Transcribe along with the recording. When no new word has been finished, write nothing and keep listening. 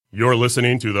You're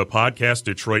listening to the Podcast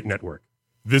Detroit Network.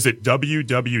 Visit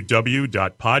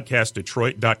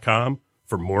www.podcastdetroit.com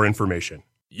for more information.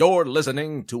 You're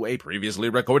listening to a previously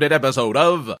recorded episode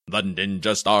of The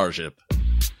Ninja Starship.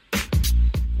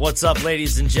 What's up,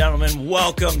 ladies and gentlemen?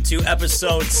 Welcome to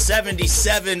episode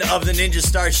 77 of the Ninja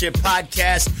Starship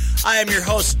podcast. I am your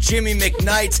host, Jimmy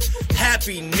McKnight.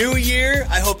 Happy New Year.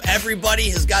 I hope everybody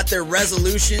has got their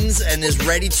resolutions and is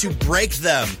ready to break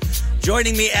them.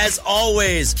 Joining me, as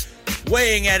always,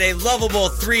 weighing at a lovable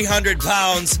 300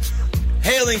 pounds,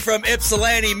 hailing from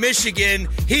Ypsilanti, Michigan,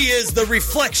 he is the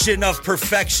reflection of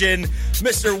perfection,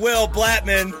 Mr. Will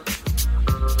Blattman.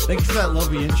 Thanks for that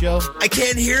lovely intro. I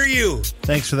can't hear you.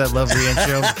 Thanks for that lovely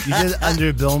intro. You did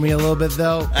underbill me a little bit,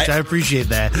 though, which I appreciate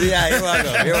that. Yeah, you're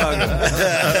welcome. You're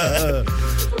welcome.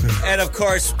 And, of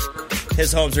course,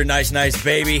 his homes are nice,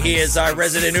 baby. He is our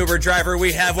resident Uber driver.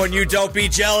 We have one. You don't be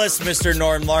jealous, Mr.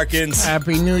 Norm Larkins.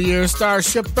 Happy New Year,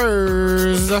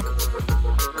 Starshippers.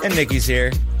 And Nikki's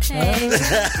here. Hey.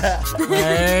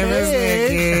 Hey,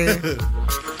 Miss Nikki.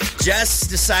 Jess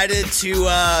decided to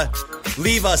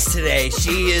leave us today.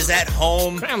 She is at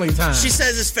home. Family time. She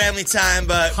says it's family time,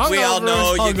 but we all Hungover.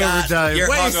 know you Hungover got time. your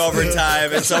Wasted. hungover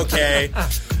time. It's okay.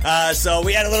 So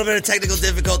we had a little bit of technical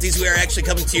difficulties. We are actually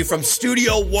coming to you from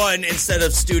Studio 1 instead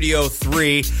of Studio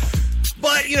 3.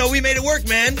 But, you know, we made it work,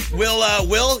 man. Will,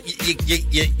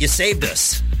 you saved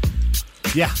us.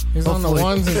 Yeah, He's on the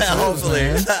ones and twos, Hopefully.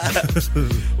 man.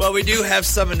 Well, we do have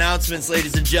some announcements,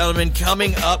 ladies and gentlemen.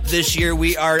 Coming up this year,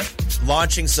 we are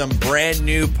launching some brand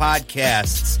new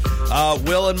podcasts.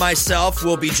 Will and myself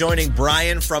will be joining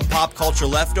Brian from Pop Culture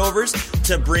Leftovers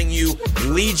to bring you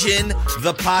Legion,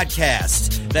 the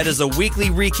podcast. That is a weekly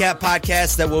recap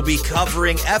podcast that will be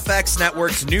covering FX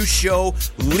Network's new show,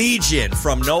 Legion,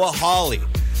 from Noah Hawley.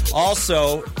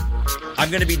 Also, I'm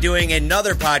going to be doing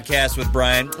another podcast with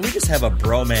Brian. We just have a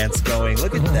bromance going.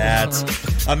 Look at that.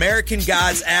 American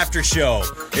Gods After Show.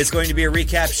 It's going to be a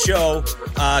recap show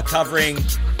covering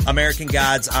American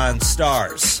Gods on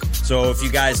Stars. So if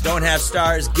you guys don't have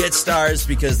Stars, get Stars,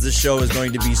 because this show is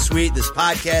going to be sweet. This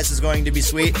podcast is going to be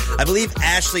sweet. I believe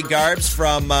Ashley Garbs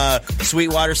from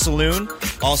Sweetwater Saloon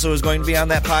also is going to be on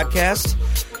that podcast.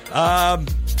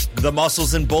 The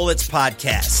Muscles and Bullets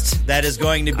podcast. That is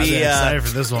going to be... I'm excited for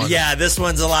this one. Yeah, this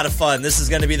one's a lot of fun. This is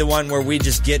going to be the one where we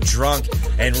just get drunk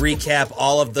and recap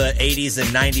all of the 80s and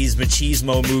 90s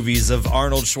machismo movies of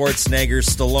Arnold Schwarzenegger,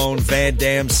 Stallone, Van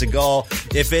Damme,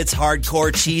 Seagal. If it's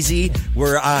hardcore cheesy,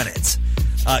 we're on it.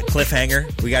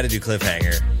 Cliffhanger. We got to do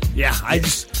Cliffhanger. Yeah, I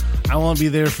want to be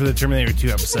there for the Terminator 2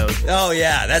 episode. Oh,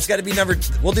 yeah. That's got to be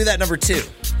we'll do that number 2.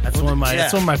 That's one of my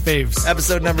faves.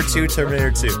 Episode number 2,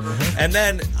 Terminator 2. And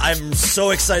then I'm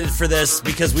so excited for this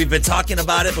because we've been talking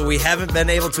about it, but we haven't been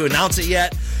able to announce it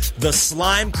yet. The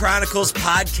Slime Chronicles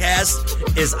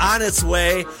podcast is on its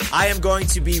way. I am going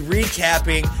to be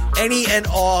recapping any and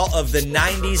all of the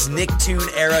 90s Nicktoon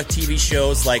era TV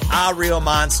shows like Ah Real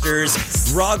Monsters,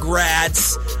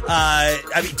 Rugrats.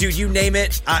 I mean, dude, you name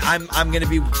it, I'm going to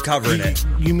be covering it.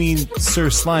 You mean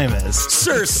Sir Slime is?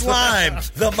 Sir Slime,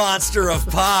 the monster of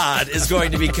pod, is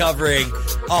going to be covering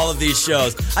all of these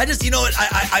shows. I just, you know what,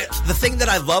 I the thing that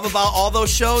I love about all those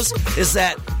shows is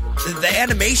that the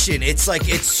animation, it's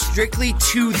strictly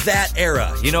to that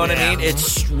era. You know what I mean?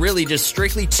 It's really just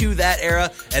strictly to that era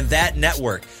and that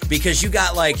network. Because you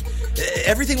got,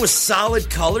 everything was solid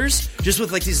colors, just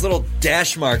with, these little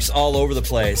dash marks all over the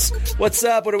place. What's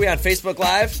up? What are we on? Facebook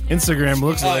Live? Instagram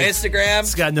looks like. Instagram.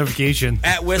 It's got notification.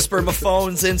 At Whisper My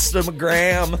Phone's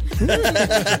Instagram.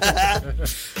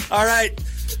 All right.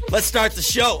 Let's start the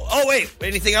show. Oh, wait.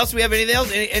 Anything else? We have anything else?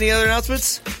 Any other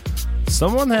announcements?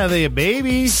 Someone had a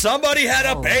baby. Somebody had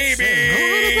a baby.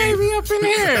 Baby up in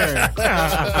here.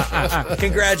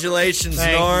 Congratulations,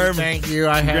 Norm. Thank you.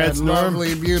 I had Congrats, Norm.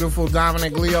 lovely, beautiful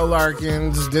Dominic Leo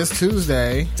Larkins this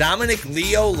Tuesday. Dominic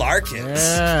Leo Larkins.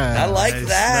 Yeah. I like Nice,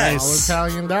 that. nice. All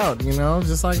Italianed out,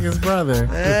 just like his brother.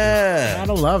 Yeah.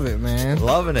 Gotta love it, man.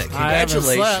 Loving it. I haven't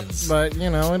Congratulations. slept, but,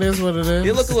 it is what it is.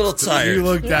 You look a little tired. You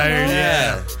look tired.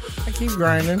 Yeah. I keep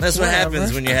grinding. That's what Whatever.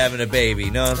 happens when you're having a baby.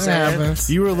 You know what I'm It saying? happens.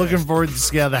 You were looking forward to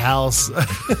just get out of the house.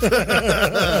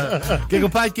 Giggle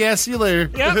podcast. See you later.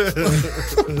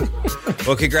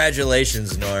 Well,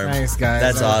 congratulations, Norm. Thanks, guys.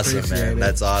 That's I awesome, appreciate man. it.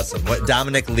 That's awesome. What,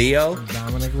 Dominic Leo?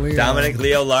 Dominic Leo. Dominic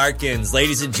Leo Larkins.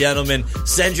 Ladies and gentlemen,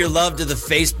 send your love to the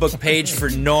Facebook page for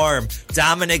Norm.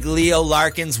 Dominic Leo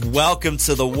Larkins, welcome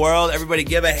to the world. Everybody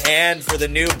give a hand for the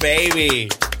new baby.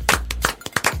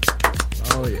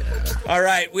 Oh, yeah. All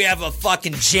right, we have a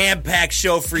fucking jam-packed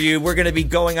show for you. We're going to be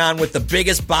going on with the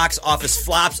biggest box office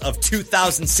flops of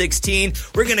 2016.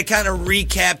 We're going to kind of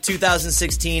recap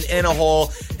 2016 in a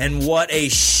whole and what a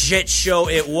shit show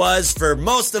it was for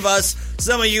most of us.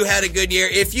 Some of you had a good year.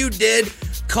 If you did,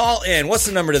 call in. What's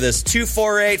the number to this?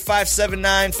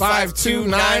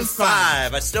 248-579-5295.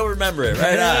 I still remember it.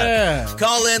 Right on.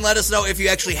 Call in. Let us know if you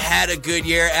actually had a good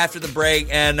year after the break.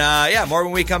 And, more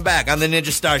when we come back on the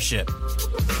Ninja Starship.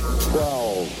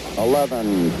 12,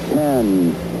 11,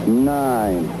 10,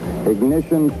 9.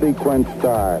 Ignition sequence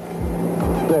start.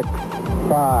 6,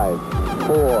 5,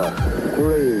 4,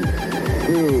 3,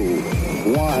 2,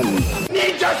 1.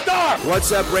 Ninja Star!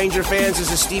 What's up, Ranger fans?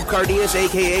 This is Steve Cardenas,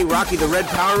 a.k.a. Rocky the Red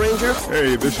Power Ranger.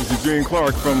 Hey, this is Eugene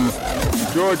Clark from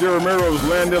George A. Romero's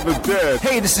Land of the Dead.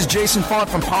 Hey, this is Jason Font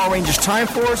from Power Rangers Time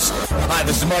Force. Hi,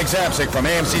 this is Mike Zapsik from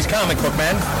AMC's Comic Book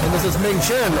Man. And this is Ming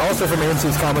Chen, also from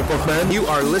AMC's Comic Book Man. You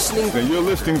are listening... And you're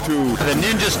listening to... the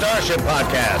Ninja Starship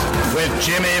Podcast with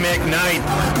Jimmy McKnight.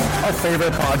 Our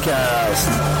favorite podcast.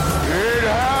 It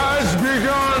has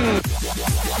begun!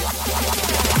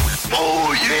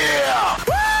 Oh, yeah!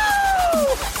 Woo!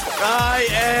 I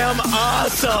am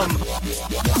awesome!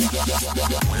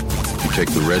 You take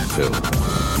the red pill,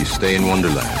 you stay in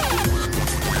Wonderland,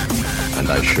 and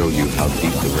I show you how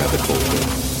deep the rabbit hole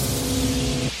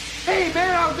goes. Hey,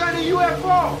 man, I was on a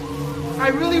UFO. I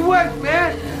really was,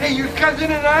 man. Hey, your cousin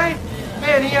and I,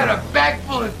 man, he had a bag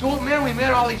full of dope, man. We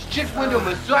met all these chicks, went to a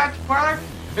massage parlor,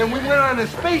 and we went on a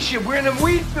spaceship. We're in a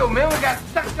weed field, man. We got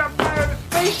sucked up by the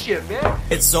spaceship, man.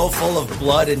 It's so full of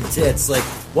blood and tits. Like,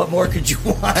 what more could you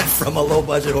want from a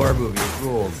low-budget horror movie? It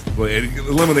rules. Well, it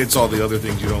eliminates all the other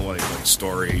things you don't like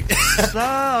story.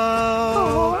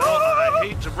 Well, I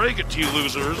hate to break it to you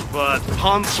losers, but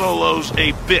Han Solo's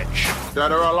a bitch.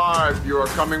 Dead or alive, you are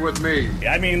coming with me.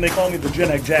 I mean, they call me the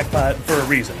Gen X jackpot for a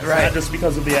reason. It's not just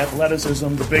because of the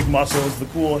athleticism, the big muscles, the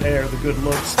cool hair, the good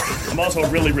looks. I'm also a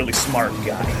really, really smart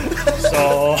guy.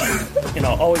 So,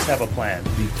 always have a plan.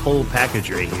 The total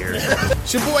package right here.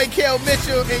 It's your boy, Kel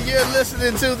Mitchell, and you're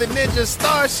listening to the Ninja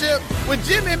Starship with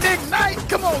Jimmy McKnight.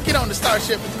 Come on, get on the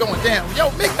Starship. It's going down. Yo,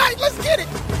 McKnight, let's get it.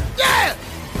 Yeah!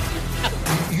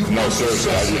 No,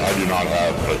 seriously, I do not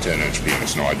have a 10-inch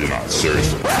penis. No, I do not.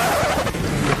 Seriously.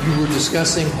 You were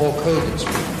discussing Hulk Hogan's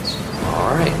penis.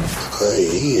 All right. I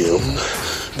am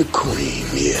the cream,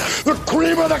 yeah. The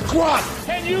cream of the crop!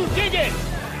 Can you dig it?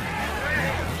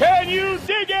 Can you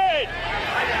dig it?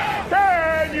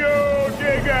 Can you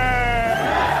dig it?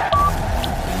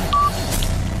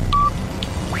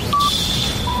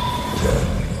 10,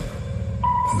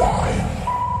 9,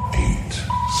 8,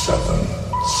 7,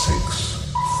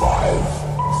 6, 5,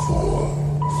 4,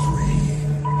 3,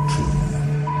 2,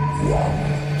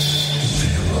 1, 0.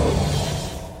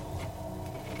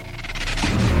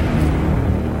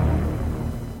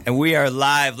 And we are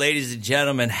live, ladies and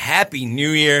gentlemen. Happy New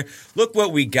Year. Look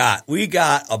what we got. We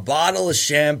got a bottle of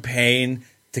champagne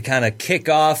to kind of kick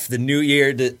off the new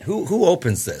year. Who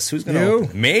opens this? Who's going to open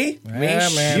it? Me? Yeah, Me? man.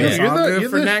 Shit.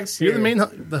 You're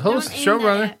the host,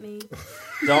 showrunner.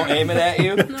 Don't aim it at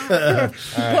you?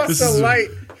 What's the light?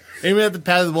 Aim it at the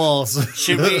pad of the walls.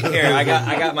 Should we? Here, I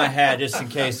got my hat just in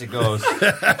case it goes.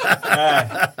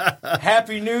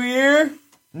 Happy New Year.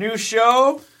 New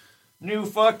show. New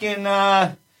fucking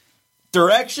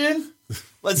direction.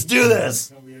 Let's do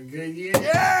this. It's going to be a good year.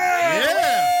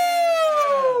 Yeah!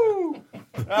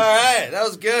 All right, that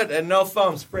was good. And no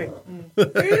foam spray.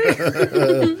 It's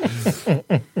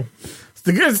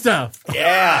the good stuff.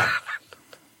 Yeah.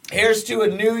 Here's to a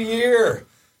new year.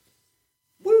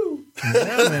 Woo.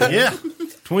 Yeah.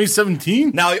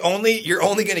 2017. Now, you're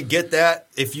only going to get that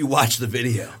if you watch the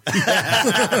video.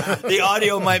 The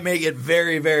audio might make it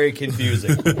very, very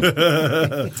confusing.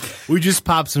 We just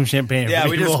popped some champagne. Yeah,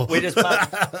 we just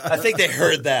popped. I think they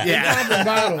heard that.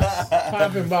 Yeah.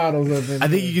 Popping bottles open. I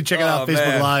think you can check it out on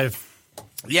Facebook Live.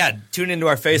 Yeah, tune into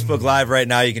our Facebook Live right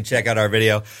now. You can check out our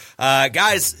video.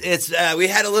 Guys, we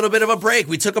had a little bit of a break.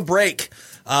 We took a break.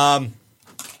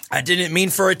 I didn't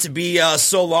mean for it to be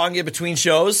so long in between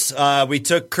shows. We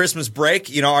took Christmas break.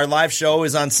 Our live show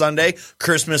is on Sunday.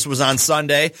 Christmas was on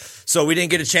Sunday. So we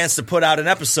didn't get a chance to put out an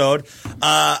episode.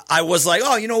 I was like,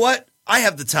 oh, you know what? I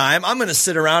have the time. I'm going to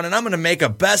sit around and I'm going to make a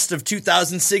best of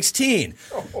 2016.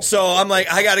 So I'm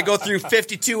like, I got to go through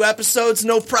 52 episodes.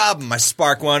 No problem. I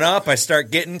spark one up. I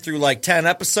start getting through like 10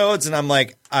 episodes and I'm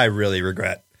like, I really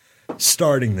regret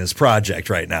starting this project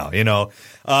right now,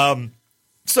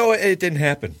 So it didn't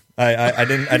happen. I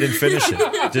didn't finish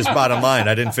it. Just bottom line,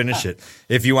 I didn't finish it.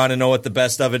 If you want to know what the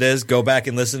best of it is, go back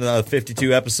and listen to the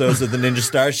 52 episodes of the Ninja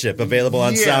Starship, available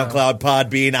on SoundCloud,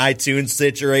 Podbean, iTunes,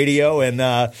 Stitcher Radio,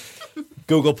 and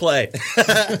Google Play.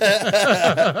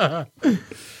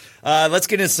 Let's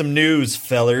get into some news,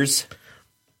 fellers.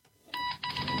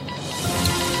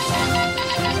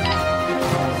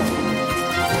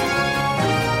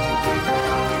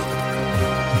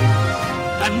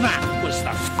 And that was the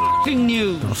f***ing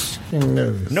news.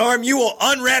 Norm, you will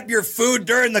unwrap your food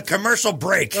during the commercial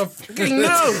break. Sorry,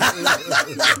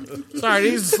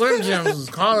 these Slim Jims is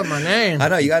calling my name. I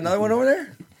know. You got another one over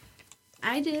there?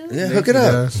 I do. Yeah, hook it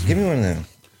up. Give me one of them.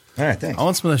 All right, thanks. I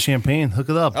want some of the champagne. Hook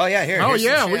it up. Oh, yeah, here. Oh, here's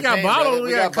some yeah, we got champagne, bottles. brother.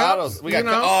 We got bottles. We got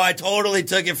Oh, I totally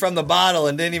took it from the bottle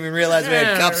and didn't even realize we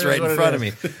had cups right in front of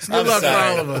me. Good luck for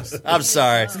all of us. I'm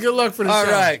sorry. It's good luck for the show. All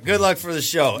right, good luck for the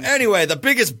show. Anyway, the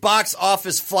biggest box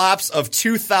office flops of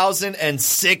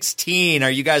 2016.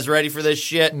 Are you guys ready for this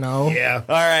shit? No. Yeah.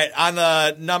 All right, on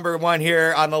the number one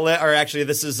here on the list, or actually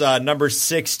this is number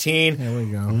 16. Here we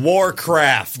go.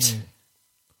 Warcraft.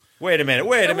 Wait a minute.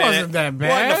 That wasn't that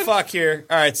bad. What the fuck here?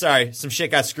 All right, sorry. Some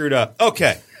shit got screwed up.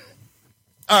 Okay.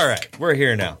 All right, we're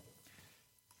here now.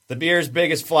 The beer's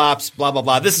biggest flops, blah, blah,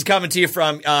 blah. This is coming to you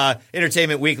from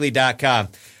entertainmentweekly.com.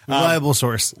 Reliable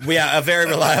source. Yeah, a very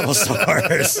reliable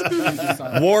source.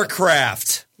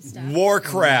 Warcraft.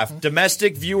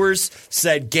 Domestic viewers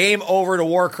said game over to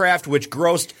Warcraft, which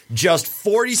grossed just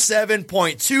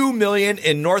 $47.2 million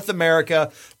in North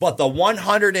America, but the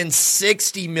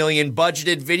 $160 million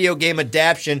budgeted video game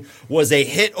adaptation was a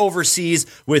hit overseas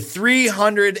with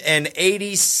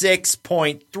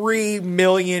 $386.3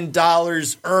 million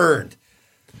earned.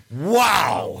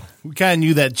 Wow. We kind of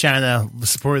knew that China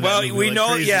supported that movie. We like know,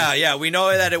 crazy. we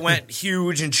know that it went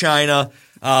huge in China.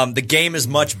 The game is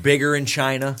much bigger in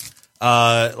China.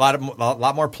 A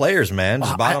lot more players, man.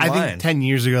 Just bottom I line. think 10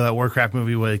 years ago that Warcraft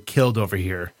movie would have killed over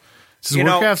here. So You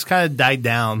know- Warcraft's kind of died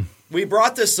down. We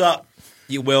brought this up.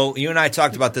 You and I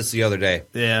talked about this the other day.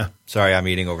 Yeah. Sorry, I'm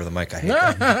eating over the mic. I hate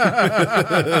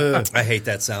that. I hate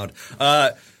that sound.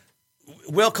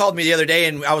 Will called me the other day,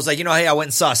 and I was like, hey, I went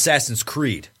and saw Assassin's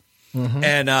Creed. Mm-hmm.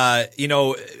 And,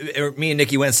 me and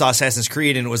Nikki went and saw Assassin's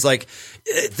Creed, and it was like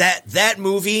that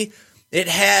movie, it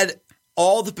had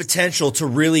all the potential to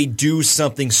really do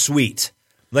something sweet.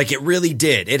 Like it really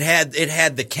did. It had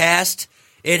the cast.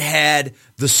 It had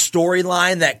the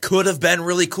storyline that could have been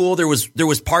really cool. There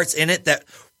was parts in it that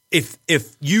if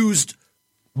used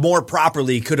more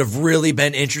properly could have really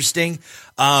been interesting.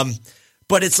 But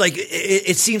it's like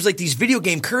it seems like these video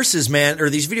game curses, man, or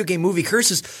these video game movie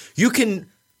curses, you can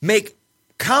make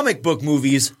comic book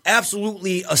movies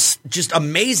absolutely just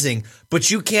amazing,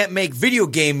 but you can't make video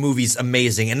game movies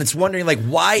amazing. And it's wondering, like,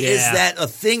 why is that a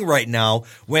thing right now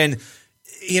when,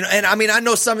 and I mean, I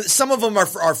know some of them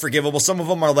are forgivable. Some of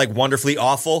them are like wonderfully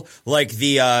awful, like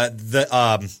the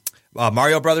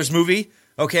Mario Brothers movie.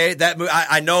 Okay, that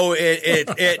I know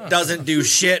it doesn't do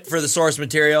shit for the source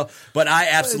material, but I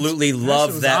absolutely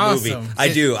love that awesome. movie.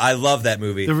 I do. I love that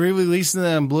movie. They're re-releasing it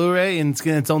on Blu-ray, and it's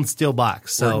getting its own steel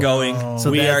box. So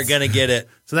we are going to get it.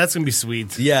 So that's going to be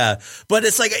sweet. Yeah. But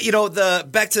it's like,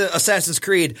 back to Assassin's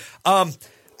Creed.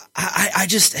 I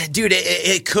just, dude,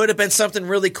 it could have been something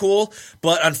really cool,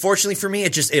 but unfortunately for me,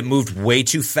 it moved way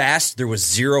too fast. There was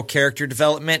zero character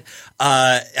development.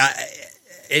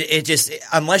 It just,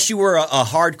 unless you were a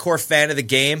hardcore fan of the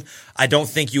game, I don't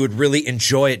think you would really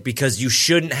enjoy it because you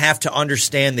shouldn't have to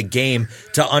understand the game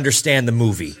to understand the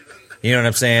movie. You know what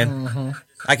I'm saying? Mm-hmm.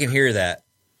 I can hear that.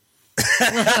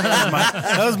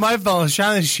 That was my phone. I was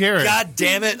trying to share it. God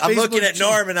damn it. I'm looking at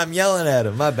Norm and I'm yelling at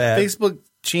him. My bad. Facebook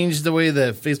changed the way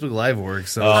that Facebook Live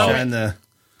works. So I was trying to.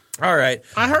 All right.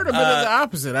 I heard a bit of the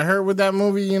opposite. I heard with that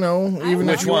movie, even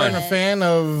if you weren't a fan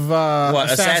of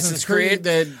Assassin's Creed,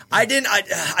 that I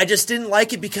just didn't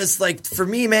like it because, like, for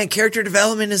me, man, character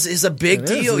development is a big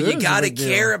deal. You got to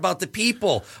care about the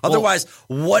people. Otherwise,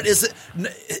 what is it?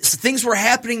 Things were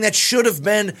happening that should have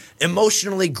been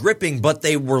emotionally gripping, but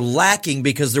they were lacking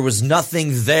because there was nothing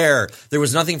there. There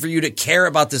was nothing for you to care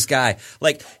about this guy.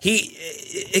 Like,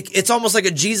 it's almost like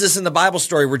a Jesus in the Bible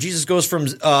story where Jesus goes from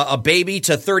a baby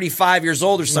to 35 years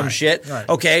old or some shit. Right.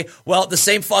 Okay. Well, the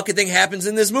same fucking thing happens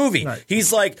in this movie. Right.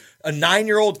 He's like a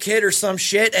 9-year-old kid or some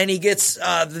shit, and he gets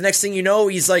the next thing you know,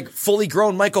 he's like fully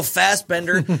grown Michael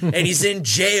Fassbender, and he's in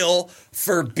jail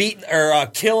for beating or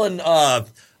killing a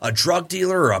drug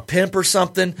dealer or a pimp or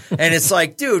something. And it's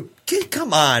like, dude,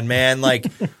 come on, man. Like,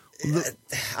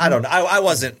 I don't know. I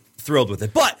wasn't thrilled with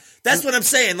it, but that's what I'm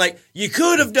saying. Like, you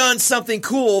could have done something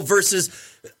cool versus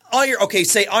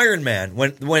say Iron Man.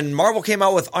 When Marvel came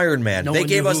out with Iron Man, they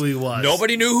gave us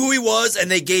nobody knew who he was,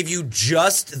 and they gave you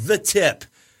just the tip.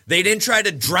 They didn't try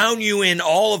to drown you in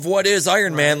all of what is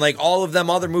Iron Man like all of them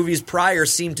other movies prior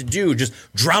seemed to do, just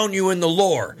drown you in the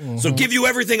lore. Mm-hmm. So give you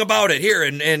everything about it here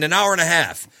in an hour and a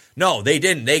half. No, they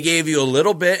didn't. They gave you a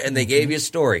little bit, and they gave you a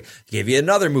story. Gave you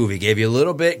another movie, gave you a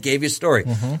little bit, gave you a story.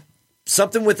 Mm-hmm.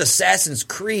 Something with Assassin's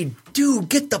Creed. Dude,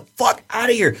 get the fuck out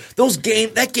of here.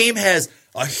 That game has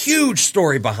a huge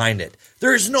story behind it.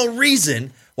 There is no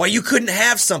reason why you couldn't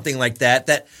have something like that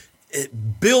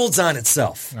it builds on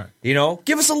itself. Right. You know?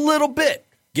 Give us a little bit.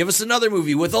 Give us another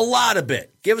movie with a lot of bit.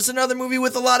 Give us another movie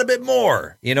with a lot of bit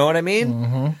more. You know what I mean?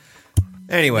 Mm-hmm.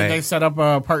 Anyway. Did they set up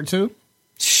part 2?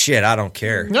 Shit, I don't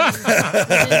care. We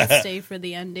didn't stay for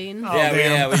the ending.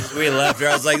 We left her.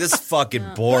 I was like, this is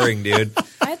fucking boring, dude.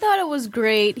 I thought it was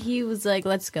great. He was like,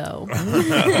 let's go.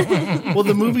 Well,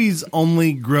 the movie's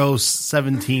only grossed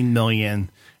 $17 million,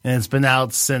 and it's been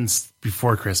out since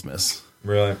before Christmas.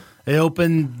 Really? It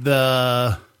opened 2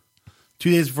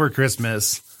 days before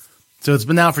Christmas, so it's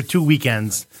been out for 2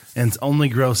 weekends, and it's only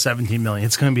grossed $17 million.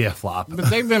 It's going to be a flop. But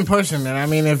they've been pushing it. I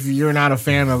mean, if you're not a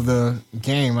fan of the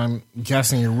game, I'm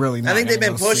guessing you're really not. I think they've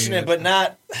been pushing it, but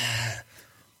not.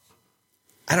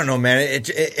 I don't know, man.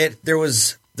 There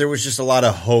was just a lot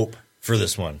of hope for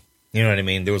this one. You know what I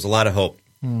mean? There was a lot of hope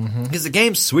because the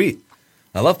game's sweet.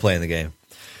 I love playing the game.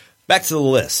 Back to the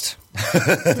list.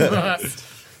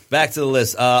 Back to the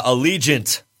list.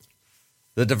 Allegiant.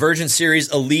 The Divergent series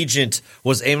Allegiant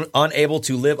was unable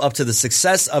to live up to the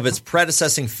success of its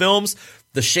predecessing films.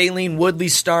 The Shailene Woodley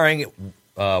starring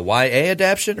YA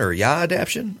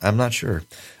adaptation? I'm not sure.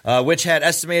 Which had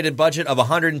estimated budget of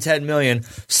 $110 million,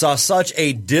 saw such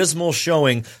a dismal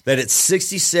showing that its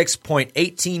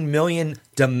 $66.18 million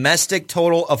domestic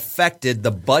total affected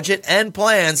the budget and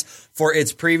plans for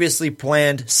its previously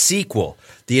planned sequel.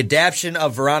 The adaptation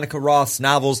of Veronica Roth's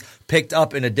novels picked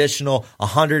up an additional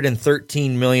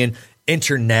 $113 million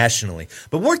internationally.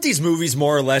 But weren't these movies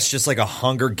more or less just like a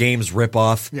Hunger Games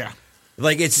ripoff? Yeah.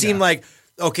 Like it seemed like,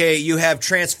 okay, you have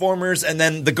Transformers and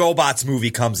then the GoBots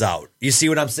movie comes out. You see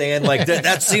what I'm saying? Like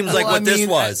that seems like this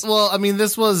was. Well, I mean,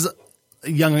 this was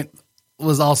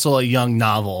also a young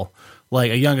novel,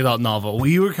 like a young adult novel.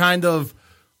 We were kind of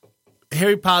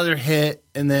Harry Potter hit,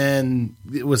 and then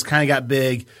it was kind of got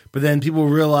big, but then people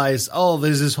realized, oh,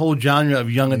 there's this whole genre of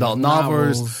young adult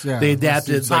novels. Yeah. They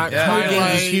adapted, like Hunger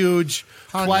Games was huge.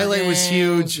 Twilight was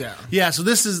huge. Yeah, so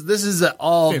this is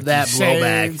all of that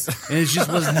blowback, and it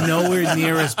just was nowhere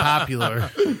near as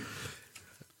popular.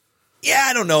 Yeah,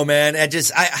 I don't know, man.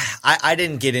 I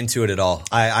didn't get into it at all.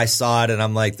 I saw it, and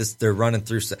I'm like, they're running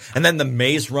through stuff. And then the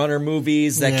Maze Runner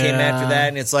movies that came after that,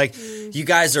 and it's like, you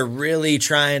guys are really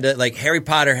trying to, like, Harry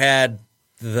Potter had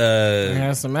They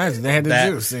had some magic. They had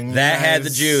the juice. Had the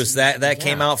juice. That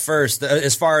came out first.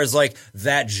 As far as like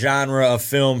that genre of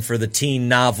film for the teen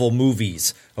novel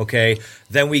movies, okay?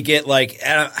 Then we get like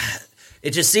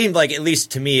it just seemed like, at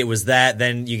least to me, it was that.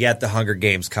 Then you got the Hunger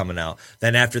Games coming out.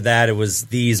 Then after that, it was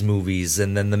these movies,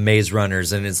 and then the Maze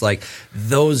Runners, and it's like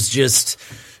those just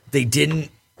they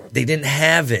didn't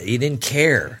have it. You didn't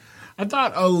care. I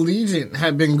thought Allegiant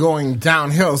had been going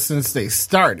downhill since they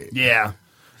started. Yeah.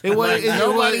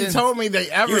 Nobody told me they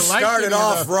ever liked it. You started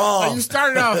off wrong. Like, you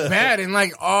started off bad, and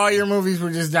like all your movies were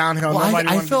just downhill. Well, Nobody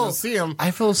wanted to see them. I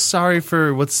feel sorry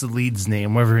for what's the lead's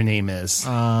name, whatever her name is.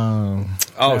 One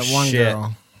shit.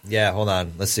 girl. Yeah, hold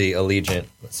on. Let's see. Allegiant.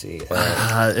 Let's see.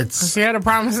 She had a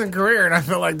promising career, and I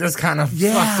feel like this kind of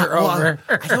fucked her over.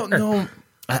 I don't know.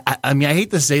 I mean, I hate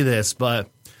to say this, but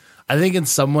I think in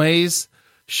some ways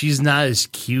she's not as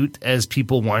cute as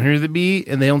people want her to be,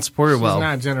 and they don't support her well. She's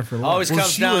not Jennifer Lawrence. Always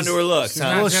comes down to her looks.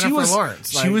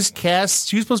 Lawrence. She was cast.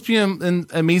 She was supposed to be in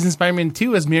Amazing Spider-Man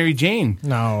 2 as Mary Jane.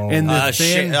 No. And the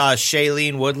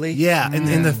Shailene Woodley? Yeah,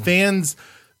 and the fans,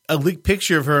 a leaked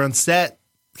picture of her on set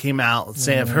came out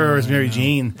saying of her as Mary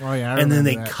Jane. Oh, yeah, and then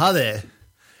they cut it,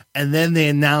 and then they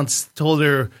told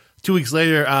her 2 weeks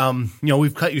later,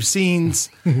 we've cut your scenes,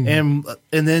 and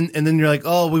then you're like,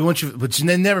 oh, we want you, but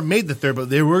they never made the third, but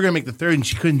they were gonna make the third, and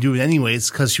she couldn't do it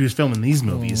anyways because she was filming these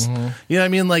movies. Mm-hmm. You know what I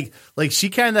mean? Like she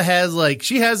kind of has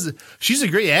she's a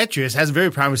great actress, has a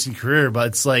very promising career, but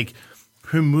it's like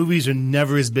her movies are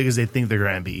never as big as they think they're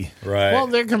gonna be. Right. Well,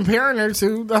 they're comparing her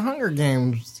to the Hunger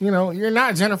Games. You know, you're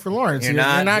not Jennifer Lawrence. You're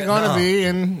not going to be,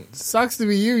 and sucks to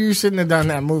be you. You shouldn't have done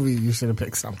that movie. You should have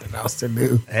picked something else to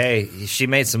do. Hey, she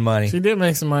made some money. She did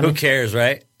make some money. Who cares,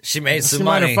 right? She made some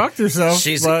money. She might have fucked herself.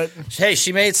 Hey,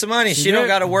 she made some money. She don't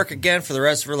got to work again for the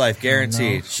rest of her life,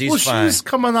 guaranteed. She's fine. She was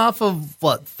coming off of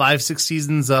 5-6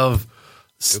 seasons of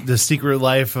The Secret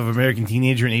Life of American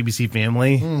Teenager and ABC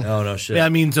Family. Oh, no shit. Yeah, I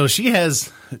mean, so she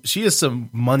has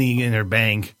some money in her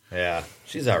bank. Yeah,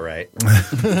 she's all right.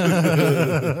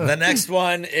 The next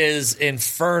one is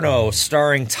Inferno,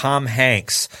 starring Tom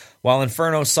Hanks. While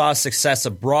Inferno saw success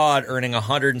abroad, earning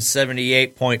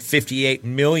 $178.58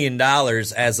 million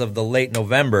as of the late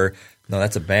November. No,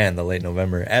 that's a band, the late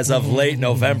November. As of late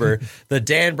November, the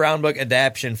Dan Brown book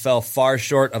adaptation fell far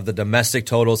short of the domestic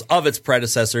totals of its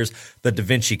predecessors, The Da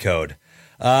Vinci Code.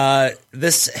 I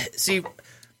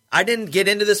didn't get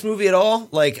into this movie at all.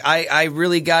 Like, I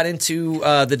really got into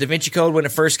the Da Vinci Code when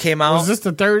it first came out. Was this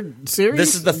the third series?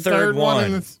 This is the third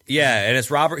one. Yeah, and it's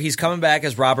Robert. He's coming back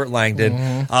as Robert Langdon.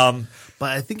 Mm-hmm. But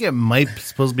I think it might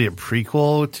supposed to be a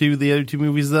prequel to the other two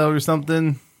movies, though, or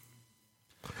something.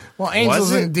 Well,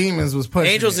 Angels and Demons was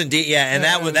pushing Angels and Demons, yeah, and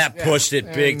that pushed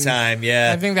it big time,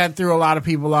 yeah. I think that threw a lot of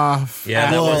people off. Yeah,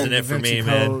 that wasn't it for me,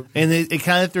 man. And it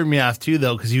kind of threw me off, too,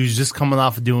 though, because he was just coming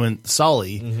off of doing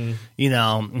Sully. Mm-hmm. You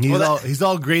know, he's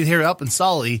all great hair up in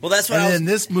Sully. Well, that's what and then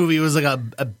this movie was like a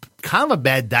kind of a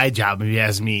bad dye job, if you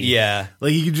ask me. Yeah.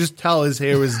 Like, you could just tell his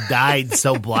hair was dyed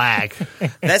so black.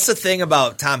 That's the thing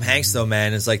about Tom Hanks, though,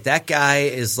 man, is like that guy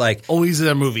is like... always in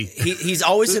a movie. He's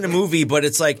always in a movie, but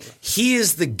it's like he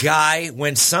is the guy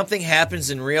when something happens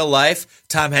in real life,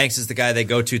 Tom Hanks is the guy they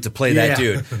go to play that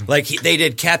dude. Like, they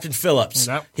did Captain Phillips.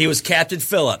 Yep. He was Captain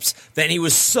Phillips. Then he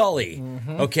was Sully.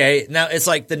 Mm-hmm. Okay? Now, it's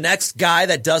like the next guy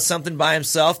that does something by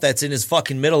himself that's in his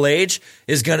fucking middle age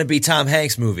is going to be Tom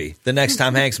Hanks' movie. The next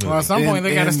Tom Hanks movie. Well, at some point,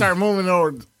 they got to start moving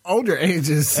toward older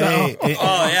ages. So. Oh,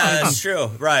 yeah, that's true.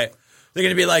 Right. They're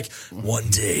going to be like, one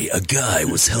day a guy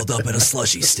was held up at a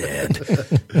slushy stand.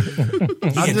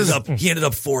 He ended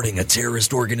up thwarting a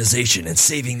terrorist organization and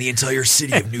saving the entire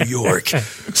city of New York.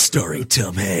 Starring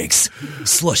Tom Hanks,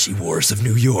 Slushy Wars of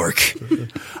New York.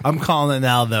 I'm calling it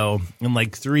now, though. In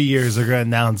like 3 years, they're going to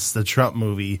announce the Trump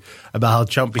movie about how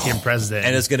Trump became president.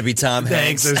 And it's going to be Tom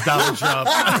Hanks. There's Donald Trump.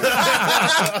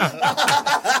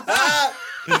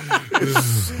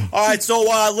 All right,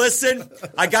 so listen,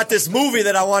 I got this movie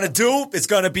that I want to do. It's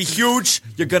going to be huge.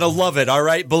 You're going to love it, all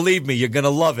right? Believe me, you're going to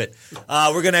love it.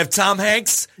 We're going to have Tom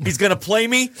Hanks. He's going to play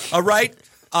me, all right?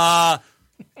 Tom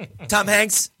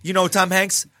Hanks, you know Tom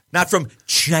Hanks? Not from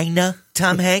China,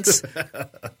 Tom Hanks.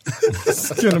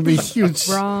 It's going to be huge.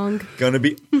 Wrong. Going to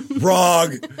be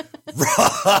wrong.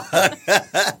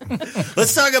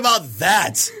 Let's talk about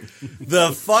that.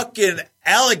 The fucking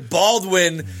Alec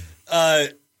Baldwin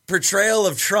portrayal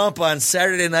of Trump on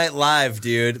Saturday Night Live,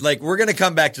 dude. Like, we're gonna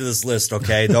come back to this list,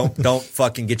 okay? Don't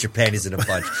fucking get your panties in a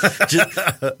bunch.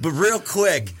 But real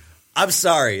quick, I'm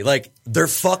sorry. Like, they're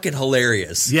fucking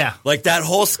hilarious. Yeah. Like, that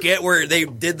whole skit where they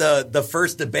did the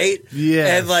first debate.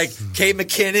 Yeah. And, like, Kate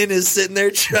McKinnon is sitting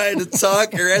there trying to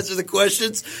talk or answer the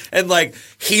questions. And, like,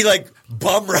 he, like,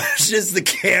 bum rushes the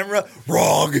camera.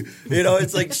 Wrong. You know,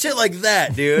 it's like shit like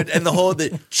that, dude. And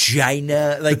the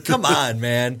China. Like, come on,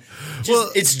 man.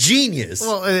 It's genius.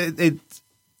 Well,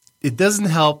 it doesn't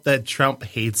help that Trump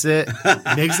hates it.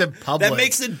 It makes it public. That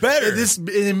makes it better.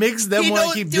 It makes them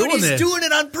want to keep doing it. He's doing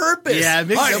it on purpose. Yeah, it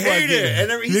makes them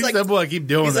want to keep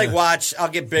doing it. He's like, watch, I'll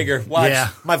get bigger.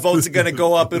 Watch, my votes are going to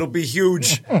go up. It'll be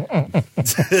huge.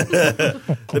 The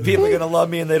people are going to love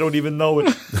me and they don't even know it.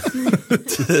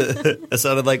 That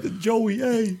sounded like Joey,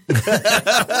 hey.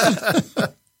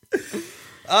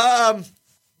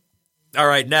 All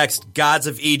right, next, Gods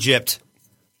of Egypt.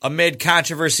 Amid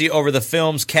controversy over the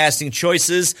film's casting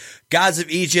choices, Gods of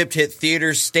Egypt hit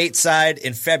theaters stateside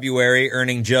in February,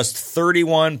 earning just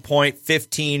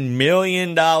 $31.15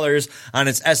 million on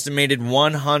its estimated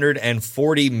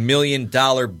 $140 million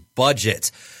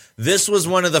budget. This was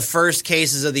one of the first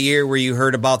cases of the year where you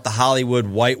heard about the Hollywood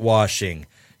whitewashing.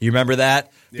 You remember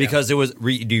that? Yeah. Because it was.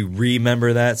 Do you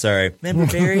remember that? Sorry,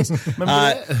 remember Barry's?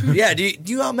 Yeah. Do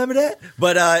you all remember that?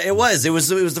 But it was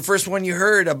the first one you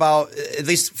heard about, at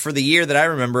least for the year that I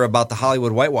remember, about the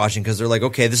Hollywood whitewashing, because they're like,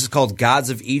 okay, this is called Gods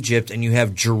of Egypt, and you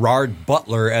have Gerard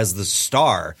Butler as the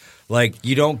star. Like,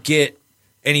 you don't get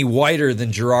any whiter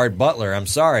than Gerard Butler. I'm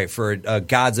sorry, for a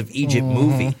Gods of Egypt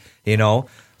movie. You know,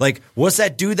 like, what's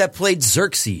that dude that played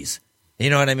Xerxes? You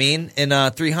know what I mean?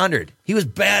 In 300. He was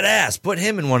badass. Put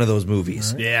him in one of those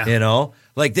movies. Right. Yeah. You know?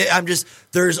 Like,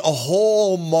 there's a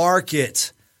whole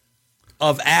market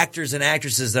of actors and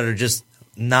actresses that are just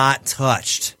not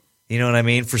touched. You know what I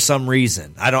mean? For some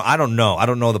reason. I don't know. I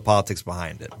don't know the politics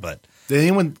behind it, but. Did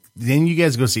you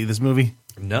guys go see this movie?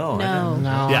 No.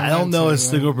 Yeah, I don't know a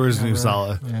single person who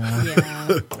saw it.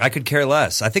 Yeah. I could care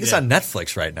less. I think it's on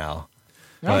Netflix right now.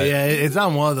 Oh, yeah, it's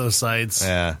on one of those sites.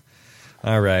 Yeah.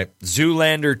 All right.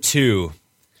 Zoolander 2.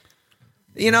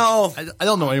 You know, I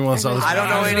don't know anyone that saw this. I don't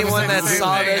know anyone that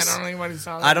saw this.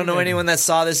 I don't know anyone that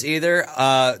saw this either.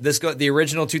 The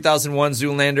original 2001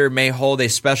 Zoolander may hold a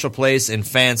special place in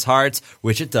fans' hearts,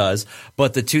 which it does,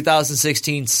 but the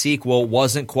 2016 sequel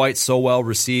wasn't quite so well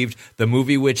received. The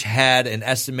movie, which had an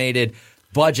estimated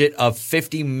budget of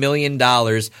 $50 million,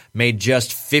 made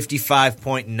just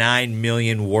 $55.9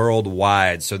 million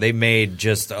worldwide. So they made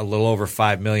just a little over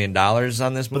 $5 million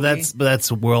on this movie. But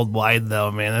that's worldwide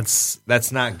though, man. That's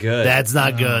not good. That's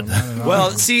not good.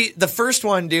 Well, see, the first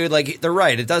one, dude, like they're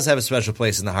right. It does have a special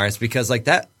place in the hearts because, like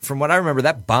that, from what I remember,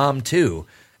 that bombed too,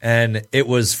 and it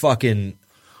was fucking.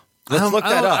 Let's look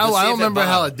that up. I don't remember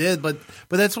how it did, but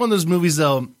that's one of those movies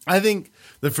though. I think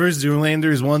the first Zoolander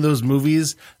is one of those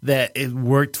movies that it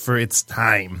worked for its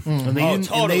time. And they didn't,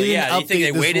 totally. And they didn't Yeah, you think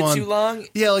they waited too long?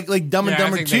 Yeah, like Dumb and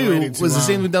Dumber 2 was the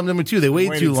same with Dumb and Dumber 2. They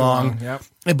waited too long. Yep.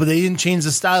 But they didn't change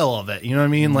the style of it. You know what I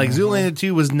mean? Like Zoolander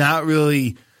 2 was not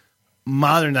really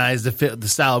modernized to fit the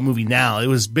style of movie now. It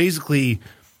was basically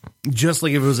just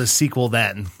like if it was a sequel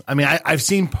then. I mean, I've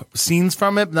seen scenes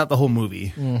from it, but not the whole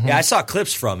movie. Yeah, I saw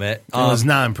clips from it. I was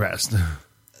not impressed.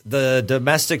 The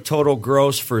domestic total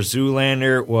gross for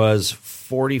Zoolander was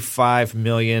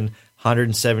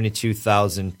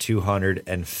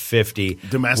 $45,172,250.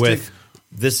 Domestic?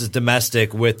 This is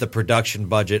domestic with the production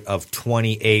budget of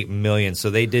 $28 million. So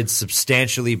they did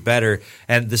substantially better,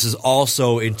 and this is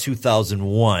also in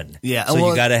 2001. Yeah, so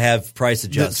you got to have price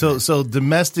adjustment. So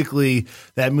domestically,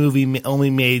 that movie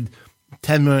only made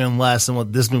 $10 million less than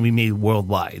what this movie made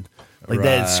worldwide. Like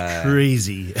that's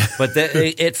crazy. But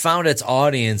it found its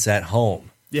audience at home.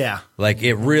 Yeah. Like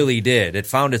it really did. It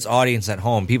found its audience at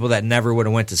home. People that never would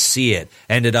have went to see it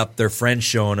ended up their friends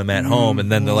showing them at home,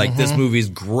 and then they're like, "This movie's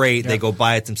great." Yep. They go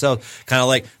buy it themselves. Kind of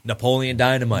like Napoleon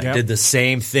Dynamite did the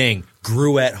same thing.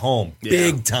 Grew at home,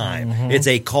 big time. It's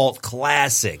a cult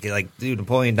classic. Like, dude,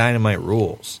 Napoleon Dynamite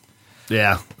rules.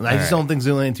 Yeah, I just don't think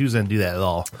Zoolander 2 is going to do that at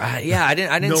all. Yeah, I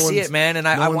didn't see it, man, and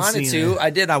I wanted to. I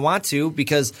want to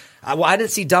because I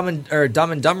didn't see Dumb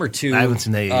and Dumber 2. I haven't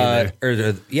seen that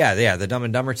either. The Dumb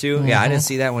and Dumber 2. Yeah, I didn't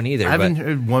see that one either. I haven't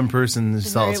heard one person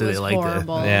say they liked it.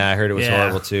 Yeah, I heard it was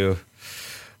horrible too.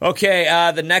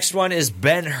 Okay, the next one is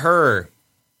Ben-Hur.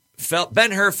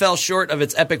 Ben-Hur fell short of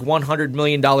its epic $100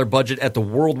 million budget at the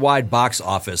worldwide box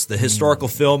office. The historical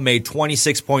film made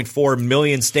 $26.4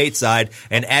 million stateside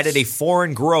and added a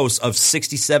foreign gross of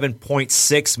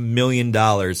 $67.6 million.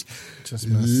 Just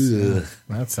missed.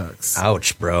 That sucks.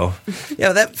 Ouch, bro.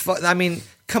 Yeah,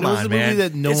 come on, man.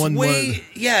 That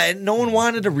no one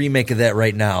wanted a remake of that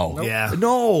right now. Nope. Yeah.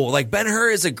 No, like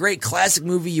Ben-Hur is a great classic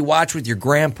movie you watch with your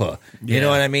grandpa. You know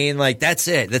what I mean? Like, that's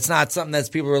it. That's not something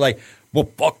that people are like, well,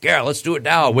 fuck yeah, let's do it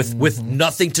now with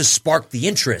nothing to spark the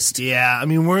interest. Yeah, I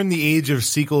mean, we're in the age of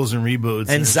sequels and reboots.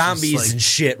 And zombies and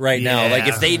shit right now. Like,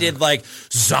 if they did, like,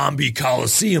 Zombie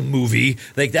Coliseum movie,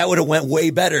 like, that would have went way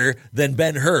better than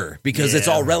Ben-Hur because it's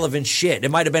all relevant shit.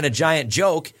 It might have been a giant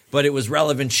joke, but it was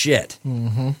relevant shit.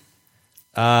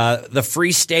 The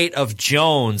Free State of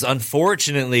Jones.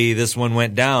 Unfortunately, this one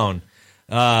went down.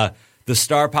 The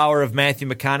star power of Matthew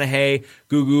McConaughey,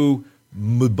 Gugu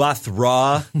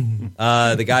Mbatha-Raw,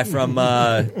 the guy from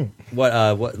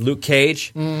Luke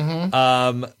Cage,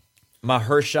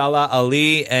 Mahershala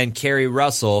Ali, and Kerry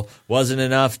Russell wasn't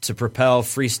enough to propel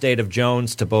Free State of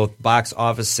Jones to both box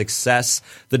office success.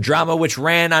 The drama, which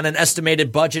ran on an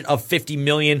estimated budget of $50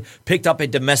 million, picked up a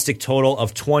domestic total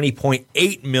of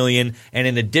 $20.8 million and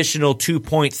an additional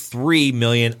 $2.3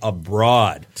 million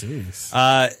abroad.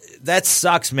 Jeez. That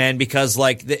sucks, man, because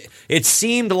like it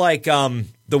seemed like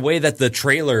the way that the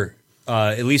trailer,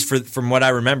 at least from what I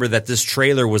remember, that this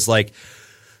trailer was like,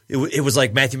 it was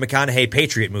like Matthew McConaughey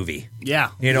Patriot movie.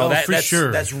 Yeah, you know that's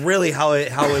sure. That's really how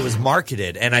it was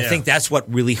marketed, and I think that's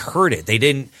what really hurt it. They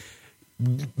didn't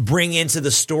bring into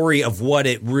the story of what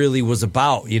it really was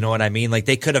about. You know what I mean? Like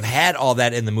they could have had all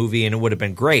that in the movie, and it would have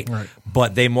been great. Right.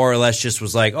 But they more or less just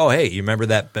was like, oh, hey, you remember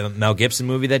that Mel Gibson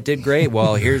movie that did great?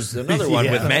 Well, here's another one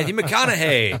with Matthew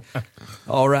McConaughey.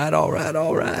 All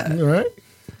right.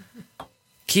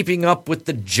 Keeping up with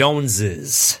the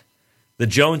Joneses. The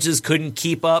Joneses couldn't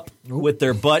keep up with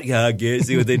their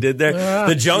see what they did there?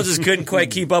 The Joneses couldn't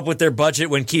quite keep up with their budget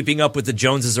when Keeping Up with the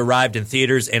Joneses arrived in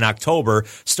theaters in October.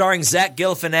 Starring Zach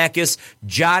Galifianakis,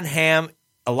 John Hamm,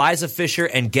 Eliza Fisher,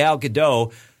 and Gal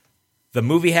Gadot. The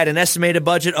movie had an estimated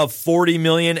budget of $40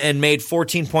 million and made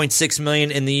 $14.6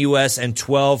 million in the U.S. and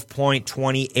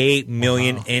 $12.28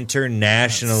 million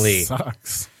internationally. That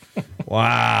sucks.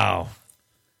 Wow.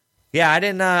 Yeah, I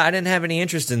didn't have any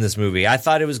interest in this movie. I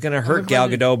thought it was going to hurt Gal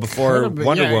Gadot before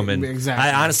Wonder Woman. Exactly.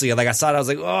 I honestly, I saw it, I was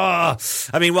like, oh.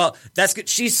 I mean, well, that's good.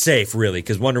 She's safe, really,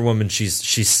 because Wonder Woman, she's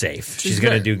safe. She's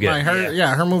going to do good. Like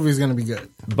her movie's going to be good.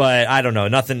 But I don't know.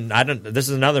 This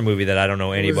is another movie that I don't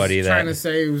know anybody trying to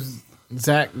say it was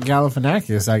Zach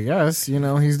Galifianakis, I guess.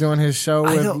 He's doing his show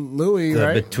with Louis,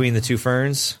 right? Between the Two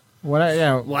Ferns. Well,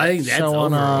 I think that's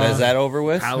over. Is that over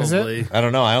with? Probably. I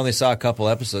don't know. I only saw a couple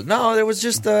episodes. No, there was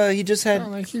just he just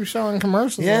had. They keep showing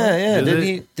commercials. Yeah.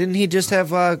 Didn't he just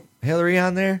have Hillary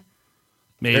on there?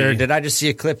 Maybe. Or did I just see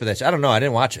a clip of that? I don't know. I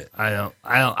didn't watch it. I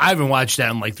haven't watched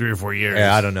that in like 3 or 4 years.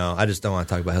 Yeah, I don't know. I just don't want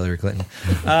to talk about Hillary Clinton.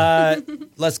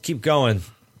 Let's keep going.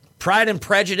 Pride and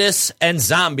Prejudice and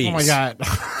Zombies. Oh my God.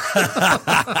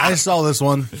 I saw this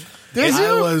one.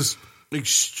 I was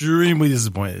extremely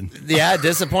disappointed. Yeah,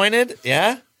 disappointed?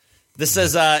 Yeah? This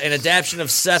is an adaptation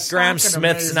of Seth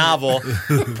Grahame-Smith's novel,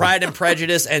 Pride and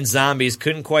Prejudice and Zombies.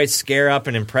 Couldn't quite scare up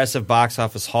an impressive box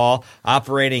office haul.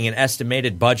 Operating an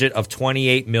estimated budget of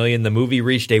 $28 million, the movie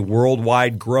reached a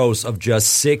worldwide gross of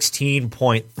just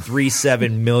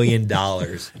 $16.37 million.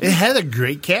 It had a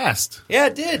great cast. Yeah,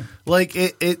 it did. Like,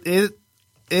 it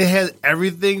had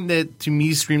everything that to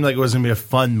me screamed like it was going to be a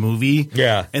fun movie.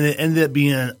 Yeah. And it ended up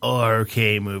being an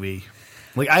okay movie.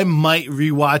 Like, I might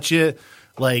rewatch it.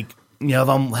 Like, if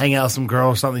I'm hanging out with some girl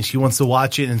or something, she wants to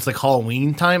watch it, and it's like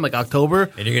Halloween time, like October.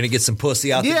 And you're going to get some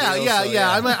pussy out there.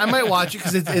 Yeah. I might watch it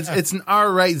because it's an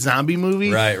all-right zombie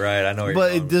movie. Right. I know what you're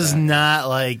But it does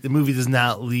not, the movie does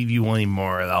not leave you wanting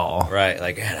more at all. Right.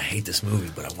 Like, man, I hate this movie,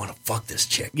 but I want to fuck this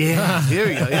chick. Yeah, here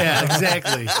we go. Yeah,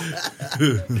 exactly.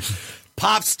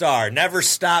 Pop star, Never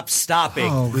Stop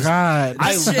Stopping. Oh, God.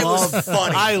 This shit was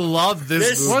funny. I love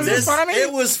this movie. Was it funny?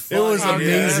 It was funny. It was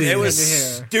amazing. It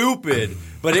was stupid,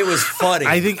 but it was funny.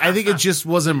 I think it just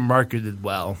wasn't marketed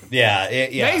well. Yeah.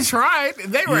 They tried.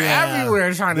 They were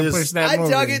everywhere trying to push that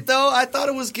movie. I dug it, though. I thought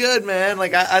it was good, man.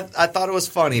 Like, I thought it was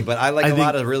funny, but I like a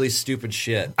lot of really stupid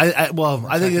shit. I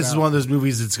think this is one of those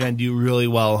movies that's going to do really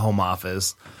well in home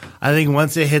office. I think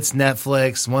once it hits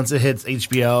Netflix, once it hits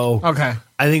HBO. Okay.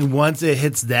 I think once it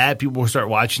hits that, people will start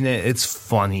watching it. It's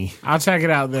funny. I'll check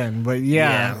it out then. But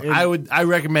I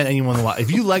recommend anyone to watch. If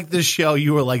you like this show,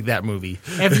 you will like that movie.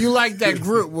 If you like that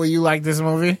group, will you like this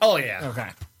movie? Oh yeah. Okay.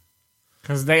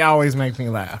 Because they always make me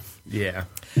laugh. Yeah.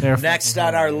 Next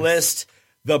on our list,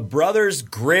 The Brothers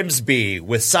Grimsby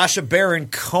with Sacha Baron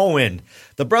Cohen.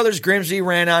 The Brothers Grimsby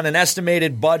ran on an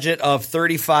estimated budget of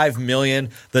 $35 million.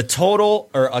 A total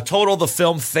the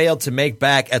film failed to make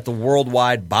back at the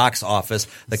worldwide box office.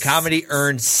 The comedy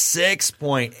earned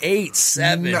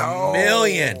 $6.87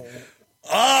 million.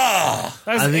 Oh, ouch!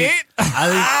 I think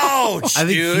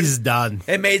dude. he's done.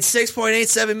 It made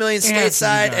 $6.87 million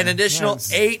stateside, an additional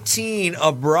 18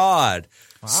 abroad.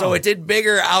 Wow. So it did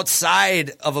bigger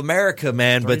outside of America,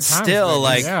 man. But still,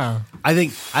 I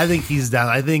think he's done.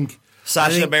 I think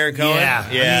Sacha Baron Cohen.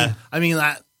 Yeah. I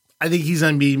think he's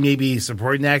gonna be maybe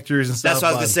supporting actors and stuff. That's what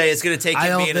I was gonna say. It's gonna take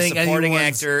him being a supporting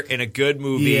actor in a good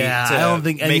movie. Yeah, I don't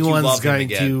think anyone's going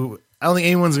to. I don't think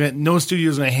anyone's going to. No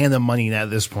studio's going to hand them money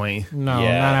at this point. No, not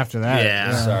after that.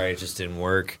 Yeah. Sorry, it just didn't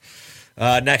work.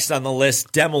 Next on the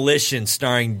list, Demolition,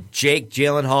 starring Jake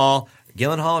Gyllenhaal.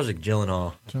 Gyllenhaal or is it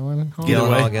Gyllenhaal?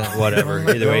 Gyllenhaal, whatever.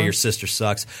 Either way, your sister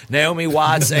sucks. Naomi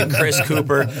Watts and Chris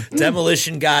Cooper.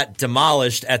 Demolition got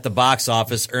demolished at the box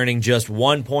office, earning just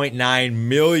 $1.9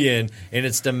 million in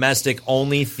its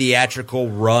domestic-only theatrical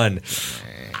run.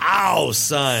 Ow,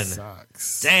 son.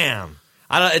 Sucks. Damn.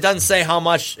 It doesn't say how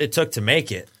much it took to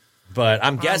make it. But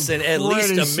I'm guessing at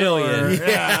least $1 million. Sure.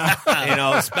 Yeah.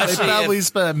 Especially they probably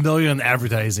spent $1 million on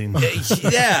advertising.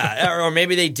 Yeah, or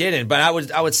maybe they didn't. But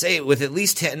I would say with at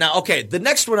least 10. Now, okay, the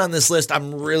next one on this list,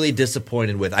 I'm really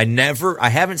disappointed with. I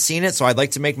haven't seen it, so I'd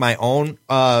like to make my own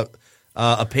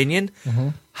opinion. Mm-hmm.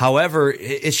 However,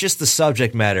 it's just the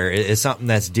subject matter. It's something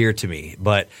that's dear to me.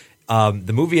 But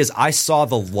the movie is I Saw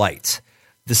the Light.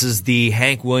 This is the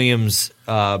Hank Williams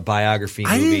biography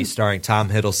movie starring Tom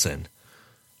Hiddleston.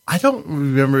 I don't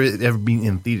remember it ever being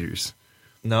in theaters.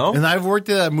 No? And I've worked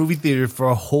at a movie theater for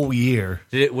a whole year.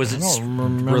 Was it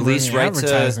released right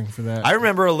advertising for that? I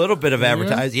remember a little bit of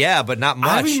advertising. Yeah, but not much.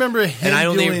 I remember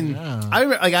him doing.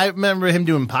 I remember him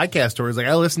doing podcast tours. Like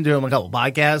I listened to him a couple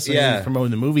podcasts and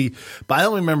promoting the movie, but I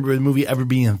don't remember the movie ever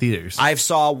being in theaters. I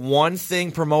saw one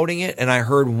thing promoting it, and I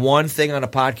heard one thing on a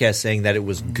podcast saying that it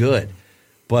was good,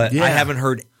 but I haven't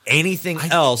heard anything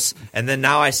else. And then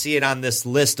now I see it on this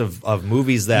list of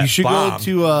movies that you should bombed.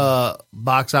 go to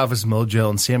Box Office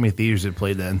Mojo and see how many theaters it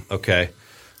played in. Okay,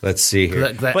 let's see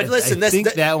here. But listen, I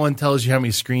think that one tells you how many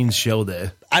screens showed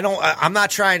it. I'm not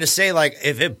trying to say like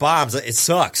if it bombs, it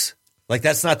sucks. Like,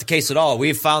 that's not the case at all.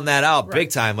 We've found that out big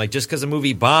time. Like, just because a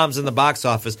movie bombs in the box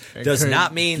office does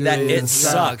not mean that it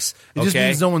sucks. It just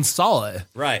means no one saw it.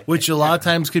 Right. Which a lot of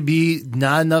times could be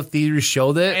not enough theaters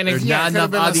showed it, And or if not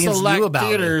enough audience knew about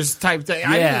theaters it. type thing.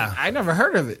 Yeah. I never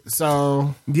heard of it.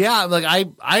 So yeah, like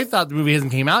I thought the movie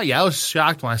hasn't came out yet. I was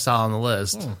shocked when I saw it on the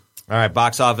list. All right,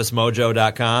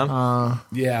 boxofficemojo.com.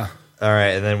 Yeah. All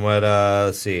right, and then what,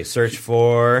 let's see, search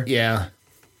for. Yeah.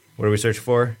 What do we search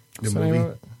for? The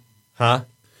movie. Huh?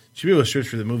 Should be able to search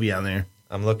for the movie on there.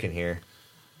 I'm looking here.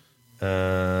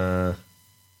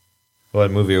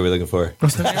 What movie are we looking for?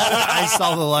 I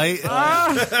Saw the Light.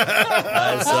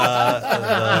 I Saw the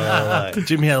Light.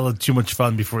 Jimmy had a little too much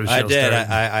fun before the show I did.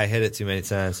 started. I hit it too many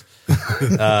times.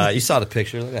 You saw the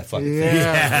picture. Look at that fucking thing.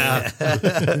 Yeah.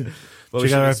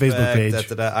 Check out our Facebook page.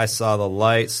 I Saw the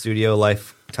Light. Studio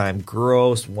lifetime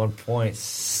gross 1 point.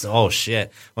 Oh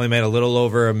shit! Only made a little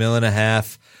over $1.5 million.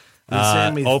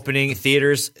 Opening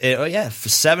theaters. For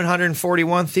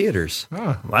 741 theaters.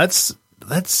 Oh, that's Is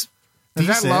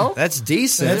decent. that low? That's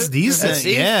decent. That's decent. That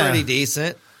seems pretty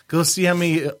decent. Go see how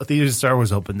many theaters Star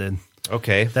Wars opened in.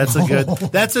 Okay, that's a good.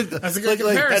 That's a good like,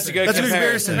 comparison. That's a good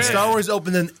comparison. Star Wars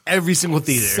opened in every single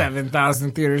theater.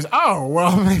 7,000 theaters. Oh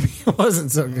well, maybe it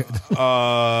wasn't so good.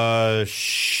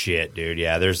 Shit, dude.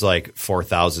 Yeah, there's like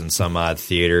 4,000 some odd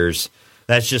theaters.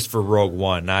 That's just for Rogue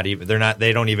One. Not even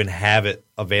they don't even have it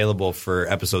available for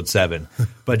Episode 7.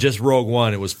 But just Rogue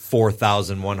One, it was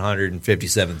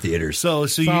 4,157 theaters. So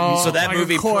that like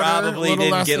movie probably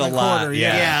didn't get a lot.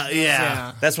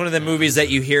 Yeah. That's one of the movies that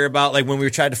you hear about, like when we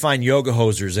tried to find Yoga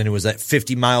Hosers, and it was at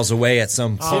 50 miles away at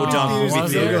some podunk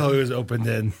movie theater. Yoga Hosers opened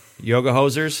in. Yoga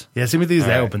Hosers? Yeah, some of these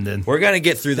All I right. opened in. We're gonna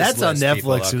get through this. That's list, on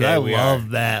people, Netflix, dude. okay? I We love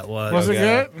are. that one. Was it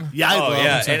good? Yeah, I love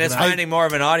yeah, it. and it's finding more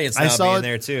of an audience now being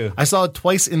there too. I saw it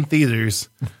twice in theaters,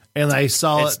 and I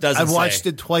saw It it. doesn't I've watched say.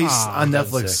 it twice on it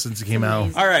doesn't Netflix say. since it came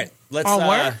out. All right, let's.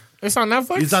 Where? It's on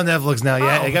Netflix? It's on Netflix now.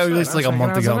 Yeah, Oh, it got shit, released like a I'm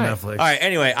month checking ago out on tonight. Netflix. All right.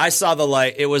 Anyway, I Saw the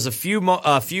Light. It was a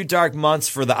few dark months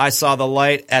for the I Saw the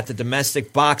Light at the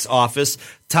domestic box office.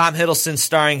 Tom Hiddleston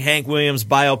starring Hank Williams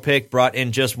biopic brought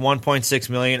in just $1.6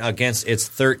 million against its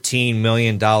 $13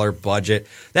 million budget.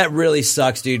 That really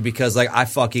sucks, dude. Because like I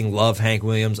fucking love Hank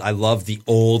Williams. I love the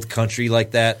old country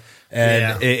like that,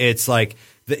 and it's like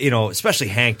especially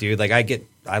Hank, dude. Like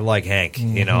I like Hank.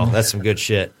 You know, that's some good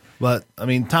shit. But I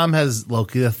mean, Tom has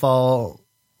Loki to fall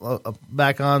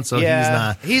back on, so he's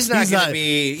not gonna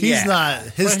be. He's not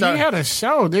his But star. he had a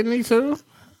show, didn't he? Too.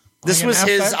 This Like was an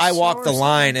his FX I Walked the show or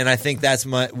Line, and I think that's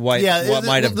what might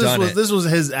have done it. This was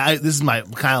his. This is my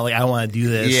kind of like I want to do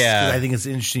this. Yeah. 'cause I think it's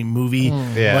an interesting movie.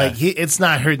 Yeah. Like it's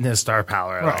not hurting his star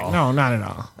power at Right? all. No, not at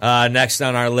all. Next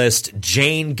on our list,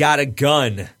 Jane Got a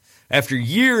Gun. After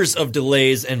years of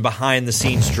delays and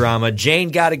behind-the-scenes drama, Jane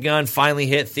Got a Gun finally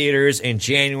hit theaters in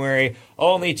January,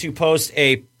 only to post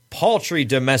a paltry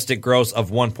domestic gross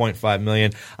of $1.5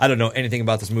 million. I don't know anything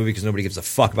about this movie because nobody gives a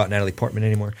fuck about Natalie Portman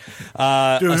anymore. Dude,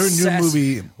 her new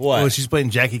movie. What? Oh, she's playing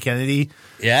Jackie Kennedy.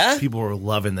 Yeah? People were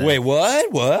loving that. Wait,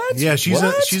 what? Yeah, she's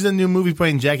What? a new movie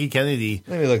playing Jackie Kennedy.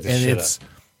 Let me look this and shit it's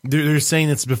they're saying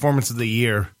it's performance of the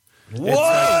year.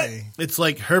 What? It's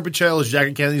like her portrayal as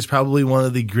Jackie Kennedy is probably one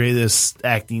of the greatest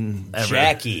acting ever.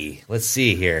 Jackie. Let's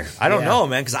see here. I don't know,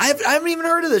 man, because I haven't even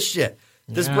heard of this shit.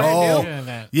 This brand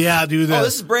new. Yeah, dude.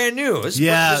 This is brand new. This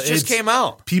just came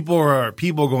out. People are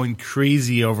going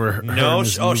crazy over her. No, in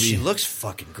this oh, movie. she looks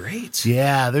fucking great.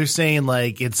 Yeah, they're saying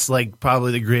like it's like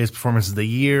probably the greatest performance of the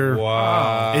year.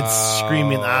 Wow, it's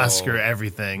screaming Oscar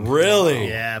everything. Really?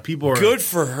 Yeah, people are good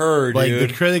for her, dude. Like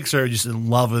the critics are just in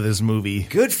love with this movie.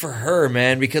 Good for her,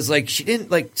 man, because like she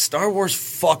didn't like Star Wars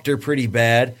fucked her pretty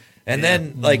bad, and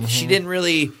then like she didn't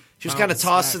really. She was kind of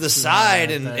tossed to the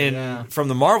side and from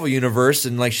the Marvel universe,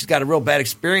 and like she's got a real bad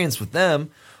experience with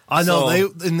them. I know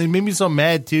they made me so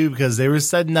mad too because they were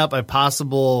setting up a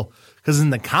possible because in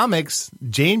the comics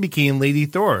Jane became Lady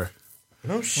Thor.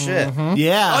 No shit. Mm-hmm.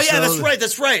 Yeah. Oh yeah, that's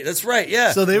right.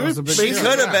 Yeah. So they were. She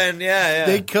could have been. Yeah.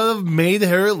 They could have made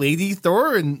her Lady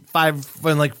Thor in a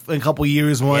couple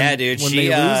years. Yeah, dude. When they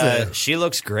lose it. She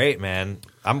looks great, man.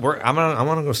 I want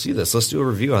to go see this. Let's do a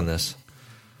review on this.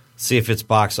 See if it's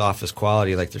box office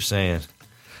quality like they're saying.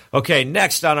 Okay,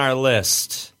 next on our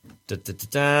list.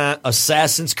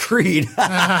 Assassin's Creed.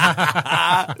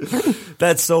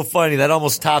 That's so funny. That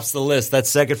almost tops the list.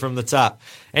 That's second from the top.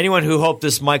 Anyone who hoped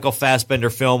this Michael Fassbender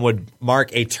film would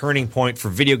mark a turning point for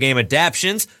video game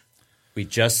adaptions, we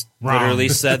just literally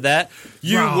said that.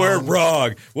 You were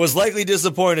wrong. Was likely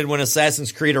disappointed when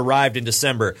Assassin's Creed arrived in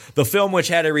December. The film, which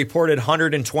had a reported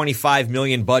 $125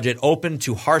 million budget, opened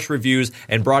to harsh reviews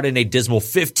and brought in a dismal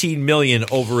 $15 million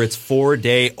over its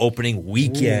 4-day opening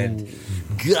weekend.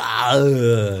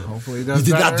 God. Hopefully he does You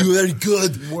did better. not do very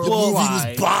good. The movie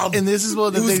was bomb. And this is one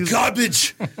of the It was things.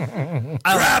 garbage.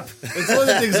 Crap. It's one of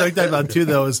the things I like that about too,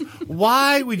 though, is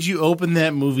why would you open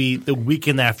that movie the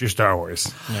weekend after Star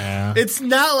Wars? Yeah. It's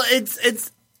not.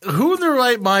 It's who in their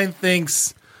right mind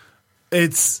thinks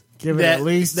it's. Give it that, at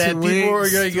least that 2 people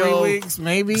weeks, are going to 3 go weeks,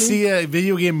 maybe. see a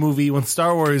video game movie when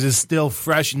Star Wars is still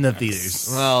fresh in the theaters.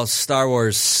 Well, Star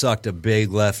Wars sucked a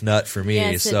big left nut for me.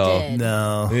 Yes, it so did.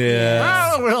 No.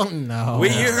 Yeah. Oh, well, no. You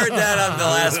heard that on the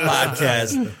last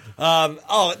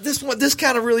podcast. This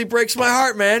kind of really breaks my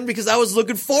heart, man, because I was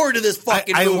looking forward to this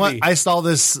fucking movie. I saw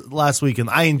this last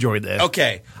weekend. I enjoyed it.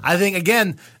 Okay. I think,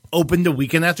 again, open the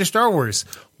weekend after Star Wars.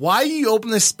 Why do you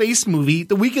open a space movie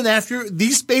the weekend after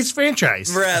the space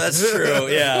franchise? Yeah, that's true.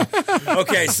 Yeah.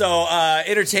 Okay, so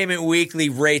Entertainment Weekly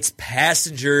rates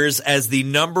Passengers as the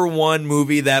 #1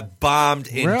 movie that bombed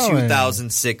in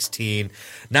 2016.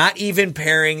 Not even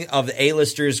pairing of the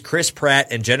A-listers Chris Pratt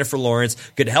and Jennifer Lawrence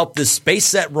could help this space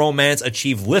set romance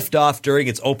achieve liftoff during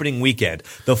its opening weekend.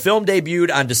 The film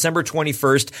debuted on December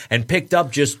 21st and picked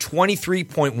up just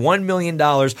 $23.1 million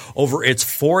over its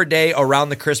 4-day around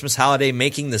the Christmas holiday,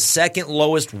 making the second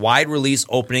lowest wide release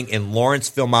opening in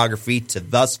Lawrence filmography to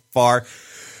thus far.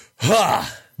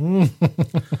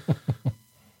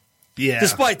 Yeah.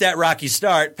 Despite that rocky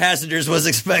start, Passengers was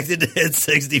expected to hit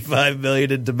 $65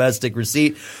 million in domestic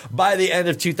receipt by the end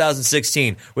of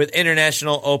 2016, with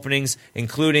international openings,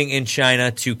 including in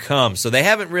China, to come. So they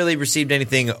haven't really received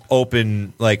anything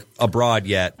open like abroad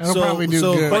yet. It'll probably do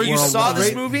good. But you saw this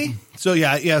Right- movie? So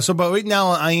yeah. So but right now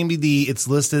on IMDb it's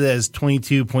listed as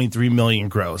 22.3 million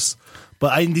gross.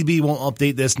 But IMDb won't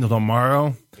update this until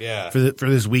tomorrow. Yeah. For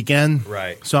this weekend.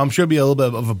 Right. So I'm sure it'll be a little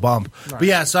bit of a bump. Right. But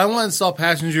yeah, so I went and saw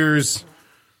Passengers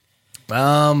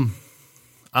on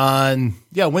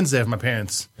Wednesday with my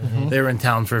parents. Mm-hmm. They were in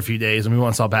town for a few days and we went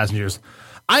and saw Passengers.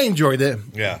 I enjoyed it.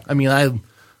 Yeah. I mean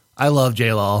I love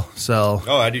J-Law, so.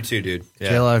 Oh, I do too, dude. Yeah.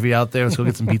 J-Law, if you're out there, let's go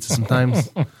get some pizza sometimes.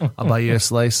 I'll buy you a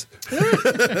slice.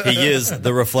 He is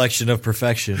the reflection of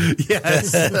perfection.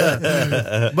 Yes.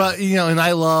 But, and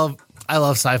I love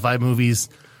sci-fi movies.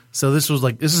 So this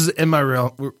is in my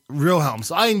real helm.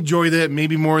 So I enjoyed it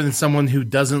maybe more than someone who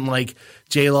doesn't like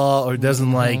J-Law or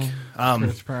doesn't like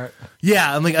Chris Pratt.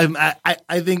 Yeah,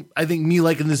 I think me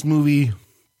liking this movie,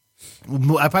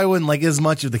 I probably wouldn't like it as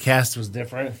much if the cast was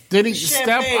different. Did he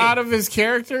step out of his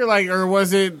character, or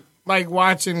was it like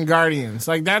watching Guardians?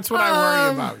 That's what I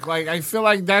worry about. I feel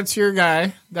like that's your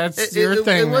guy. That's your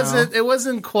thing. It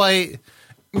wasn't quite.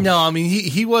 No, I mean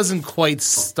he wasn't quite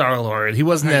Star-Lord. He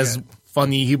wasn't as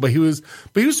funny. But he was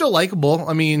still likable.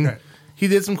 I mean, he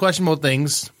did some questionable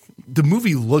things. The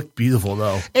movie looked beautiful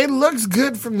though. It looks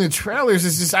good from the trailers.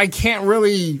 It's just I can't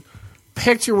really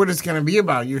picture what it's going to be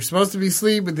about. You're supposed to be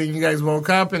asleep, but then you guys woke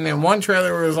up, and then one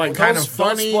trailer was kind of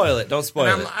funny. Don't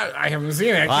spoil it. I haven't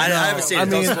seen it. I haven't seen it.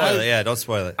 Don't spoil it. Yeah, don't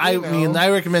spoil it. I mean,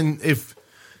 I recommend if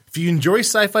you enjoy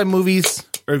sci-fi movies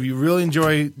or if you really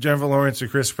enjoy Jennifer Lawrence or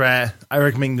Chris Pratt, I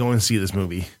recommend going to see this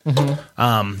movie.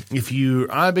 Mm-hmm. If you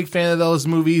aren't a big fan of those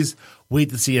movies, wait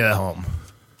to see it at home.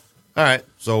 All right.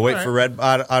 So wait for Red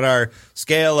on our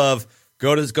scale of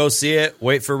go see it.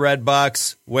 Wait for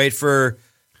Redbox. Wait for.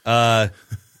 What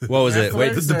was it?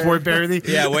 Wait the porn parody.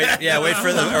 Wait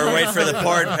for the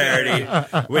porn parody.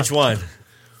 Which one?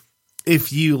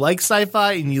 If you like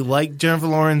sci-fi and you like Jennifer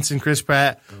Lawrence and Chris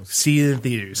Pratt, see it in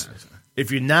theaters.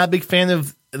 If you're not a big fan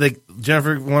of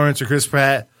Jennifer Lawrence or Chris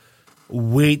Pratt,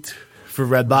 wait for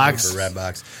Redbox.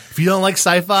 If you don't like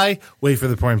sci-fi, wait for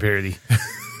the porn parody.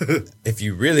 If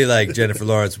you really like Jennifer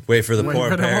Lawrence, wait for the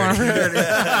porn parody.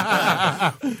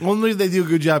 Only if they do a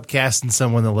good job casting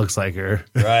someone that looks like her.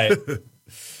 Right.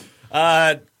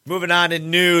 Moving on in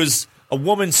news. A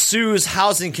woman sues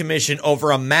Housing Commission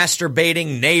over a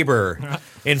masturbating neighbor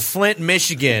in Flint,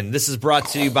 Michigan. This is brought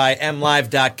to you by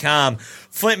MLive.com.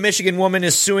 Flint, Michigan woman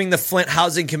is suing the Flint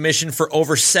Housing Commission for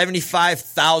over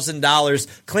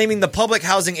 $75,000, claiming the public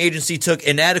housing agency took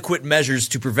inadequate measures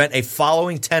to prevent a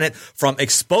following tenant from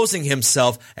exposing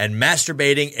himself and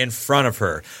masturbating in front of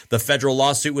her. The federal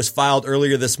lawsuit was filed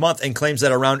earlier this month and claims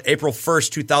that around April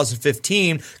 1st,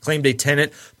 2015, claimed a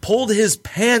tenant pulled his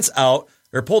penis out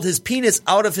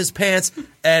of his pants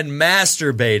and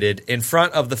masturbated in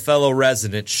front of the fellow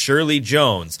resident, Shirley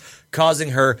Jones, causing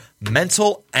her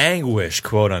mental anguish,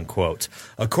 quote unquote.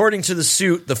 According to the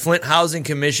suit, the Flint Housing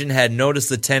Commission had noticed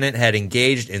the tenant had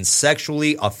engaged in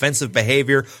sexually offensive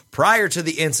behavior prior to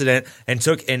the incident and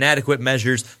took inadequate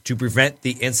measures to prevent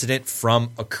the incident from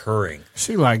occurring.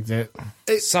 She liked it.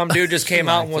 Some dude just came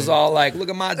out and was all like, look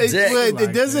at my dick.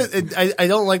 It doesn't. I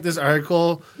don't like this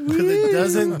article because it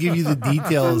doesn't give you the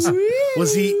details.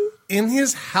 Was he in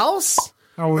his house?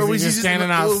 Or was he just standing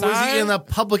outside? Or was he in a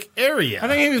public area? I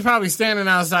think he was probably standing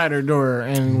outside her door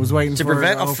and was waiting to for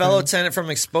prevent her to a fellow tenant from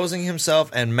exposing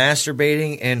himself and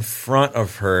masturbating in front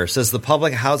of her. Says the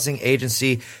public housing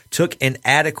agency took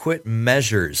inadequate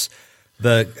measures.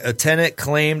 The tenant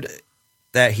claimed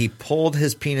that he pulled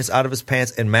his penis out of his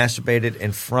pants and masturbated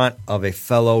in front of a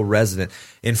fellow resident.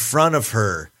 In front of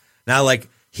her. Now, like,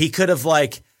 he could have,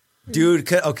 like...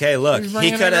 Dude, okay, look,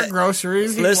 he could have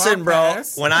groceries. Listen, bro,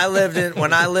 when I lived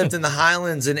in the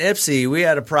Highlands in Ipsy, we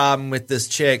had a problem with this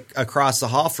chick across the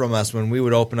hall from us. When we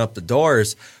would open up the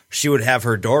doors, she would have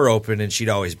her door open and she'd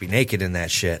always be naked in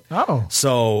that shit. Oh,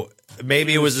 so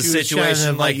maybe it was a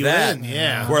situation like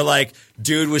that, where like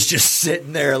dude was just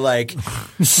sitting there like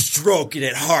stroking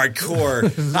it hardcore.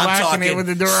 I'm talking it with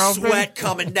the door open? Sweat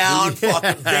coming down,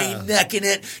 fucking vein necking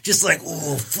it, just like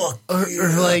oh fuck, or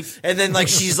like, and then like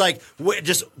she's like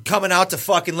just coming out to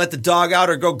fucking let the dog out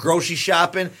or go grocery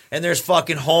shopping, and there's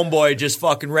fucking homeboy just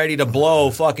fucking ready to blow,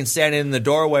 fucking standing in the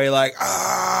doorway like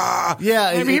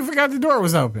yeah, maybe he forgot the door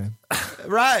was open.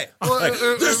 Right. Like,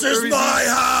 this is my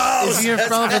house. Is he in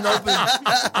front of an open?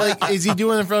 Like, is he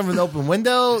doing it in front of an open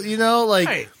window? You know,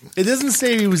 like it doesn't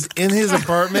say he was in his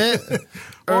apartment.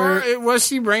 Or was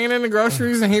she bringing in the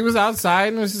groceries and he was outside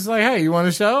and was just like, "Hey, you want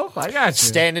a show? I got you."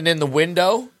 Standing in the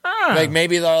window. Like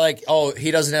maybe they're like, oh,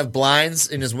 he doesn't have blinds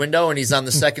in his window and he's on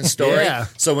the second story. Yeah.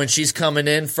 So when she's coming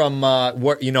in from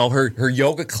her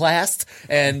yoga class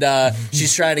and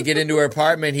she's trying to get into her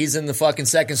apartment, he's in the fucking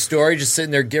second story just sitting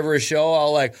there, give her a show,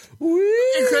 all like,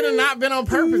 it could have not been on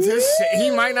purpose. He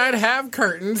might not have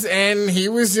curtains and he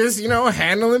was just,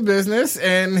 handling business,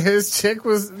 and his chick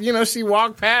was, she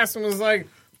walked past and was like,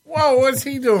 "Whoa, what's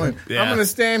he doing? Yeah. I'm going to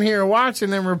stand here and watch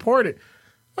and then report it."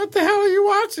 What the hell are you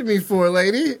watching me for,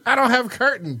 lady? I don't have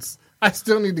curtains. I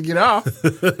still need to get off.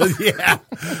 Yeah.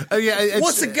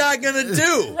 What's the guy gonna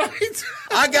do? Right.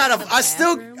 I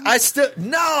still.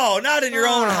 No, not in your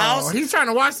own house. He's trying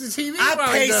to watch the TV. I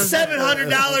pay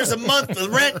 $700 a month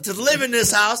of rent to live in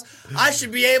this house. I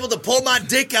should be able to pull my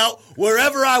dick out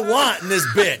wherever I want in this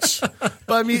bitch.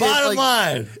 But I mean, bottom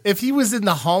line, if he was in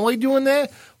the hallway doing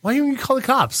that, why didn't you call the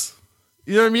cops?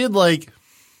 You know what I mean? Like.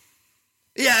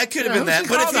 Yeah, it could have been that.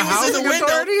 But if he was in the window,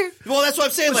 well, that's what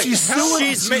I'm saying. Like she's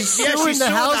suing the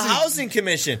housing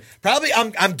commission. Probably,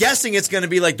 I'm guessing it's going to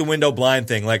be like the window blind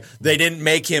thing. Like they didn't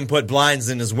make him put blinds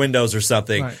in his windows or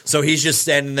something, so he's just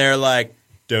standing there like,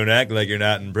 don't act like you're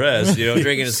not impressed.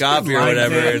 Drinking his coffee or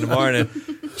whatever in the morning.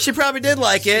 She probably did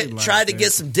like it. Tried to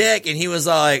get some dick, and he was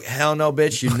all like, "Hell no,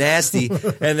 bitch, you nasty."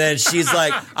 And then she's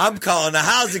like, "I'm calling the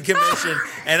housing commission,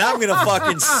 and I'm gonna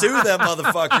fucking sue them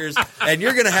motherfuckers, and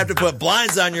you're gonna have to put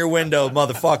blinds on your window,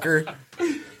 motherfucker."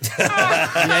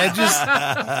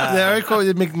 The article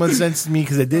didn't make much sense to me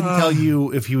because it didn't tell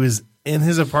you if he was in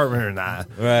his apartment or not.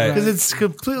 Right. Because it's a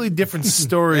completely different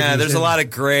story. Yeah, there's a lot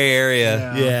of gray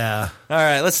area. Yeah. All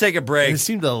right, let's take a break. And it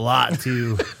seemed a lot,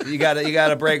 too. You got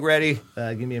a break ready?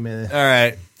 Give me a minute. All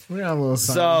right. We got a little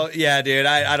something. So, yeah, dude,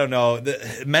 I don't know.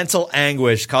 The mental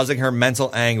anguish, causing her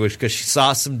mental anguish because she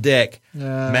saw some dick.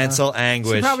 Mental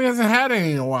anguish. She probably hasn't had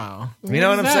any in a while. You know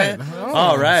what I'm saying?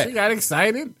 All right. She got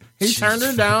excited. He turned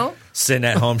her down. Sitting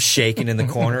at home shaking in the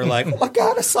corner like, oh my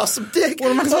God, I saw some dick. What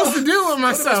am I supposed to do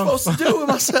with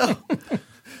myself?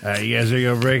 All right, you guys ready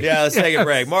to go break? Yeah, let's take a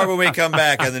break. More when we come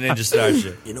back on the Ninja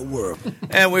Starship. In a world.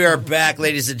 And we are back,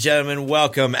 ladies and gentlemen.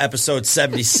 Welcome, episode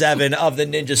 77 of the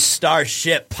Ninja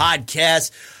Starship podcast.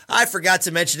 I forgot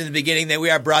to mention in the beginning that we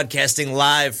are broadcasting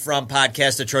live from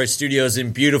Podcast Detroit Studios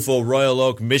in beautiful Royal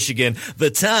Oak, Michigan. The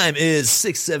time is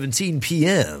 6:17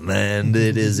 p.m., and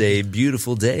it is a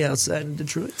beautiful day outside in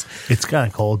Detroit. It's kind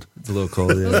of cold. It's a little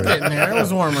cold. It was getting there. It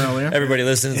was warm earlier. Everybody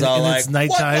listening is all like, it's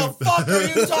nighttime. What the fuck are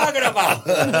you talking about?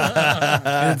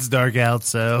 And it's dark out,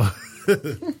 so...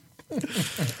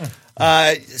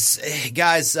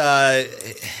 Guys, I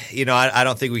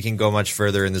don't think we can go much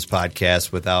further in this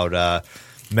podcast without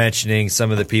mentioning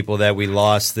some of the people that we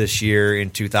lost this year in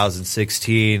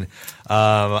 2016.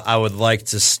 I would like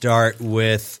to start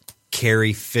with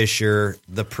Carrie Fisher,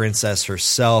 the princess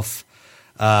herself.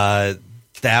 That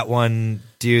one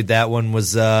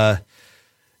was that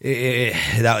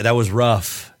was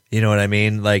rough. You know what I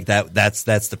mean? Like that's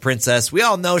the princess. We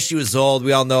all know she was old.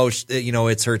 We all know,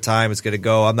 it's her time. It's going to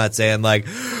go. I'm not saying like,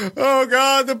 oh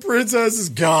God, the princess is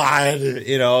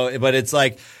gone, but it's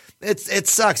like, it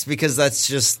sucks because that's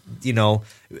just,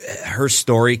 her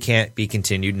story can't be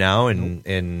continued now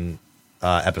in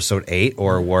episode 8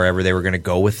 or wherever they were going to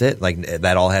go with it. Like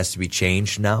that all has to be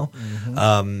changed now.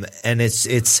 Mm-hmm. And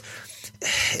it's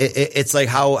like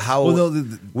how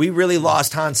we really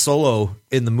lost Han Solo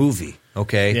in the movie.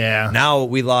 Okay. Yeah. Now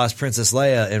we lost Princess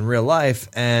Leia in real life,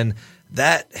 and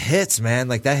that hits, man.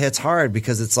 Like, that hits hard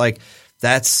because it's like,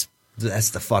 that's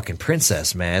the fucking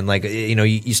princess, man. Like, you know,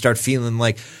 you start feeling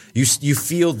like you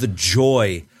feel the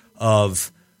joy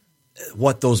of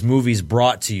what those movies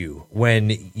brought to you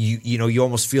when you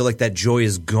almost feel like that joy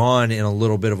is gone in a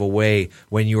little bit of a way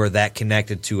when you are that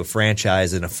connected to a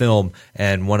franchise in a film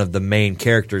and one of the main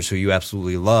characters who you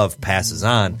absolutely love passes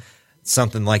on.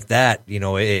 Something like that, you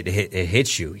know, it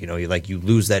hits you. You know, you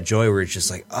lose that joy where it's just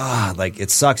like, like it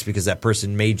sucks because that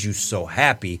person made you so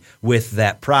happy with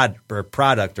that product or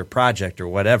project or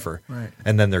whatever, right?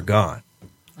 And then they're gone.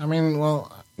 I mean,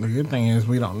 well, the good thing is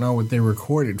we don't know what they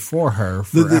recorded for her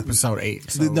for episode 8.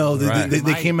 So.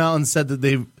 They came out and said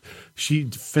that she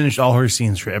finished all her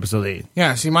scenes for episode 8.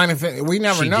 Yeah, she might have. We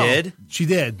never know. She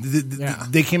did.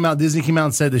 They came out. Disney came out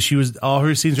and said that all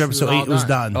her scenes for episode 8 was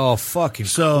done. Oh, fucking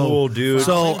cool, dude.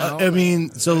 So I mean,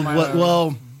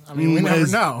 we never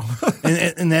know.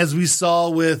 and as we saw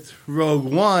with Rogue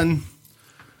One,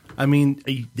 I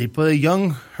mean, they put a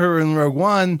young her in Rogue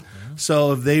One.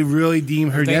 So if they really deem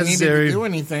her necessary to do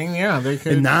anything, they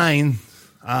could. In 9,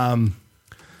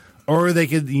 or they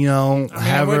could, have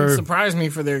her. It wouldn't surprise me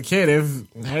for their kid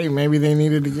if, hey, maybe they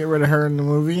needed to get rid of her in the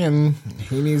movie, and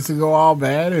he needs to go all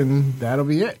bad, and that'll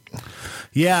be it.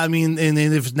 Yeah, I mean, and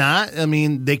if not, I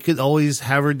mean, they could always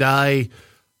have her die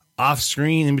off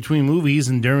screen in between movies,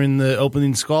 and during the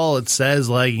opening skull, it says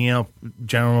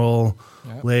General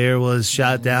Leia was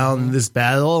shot down in this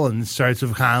battle, and it starts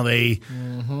with kind of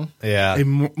a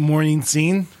morning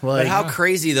scene. But how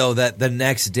crazy though that the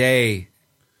next day,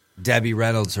 Debbie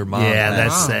Reynolds, her mom. Yeah,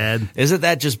 that's sad. Isn't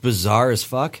that just bizarre as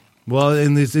fuck? Well,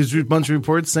 and there's a bunch of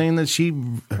reports saying that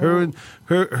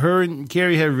her and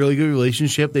Carrie had a really good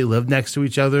relationship. They lived next to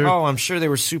each other. Oh, I'm sure they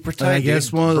were super tight. And I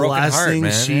guess one of the last things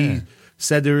man. she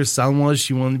said to her son was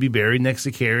she wanted to be buried next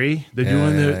to Carrie.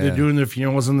 They're doing their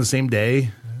funerals on the same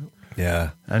day. Yeah,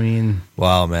 I mean,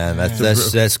 wow, man,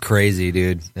 that's crazy,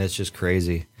 dude. That's just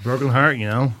crazy. Broken heart,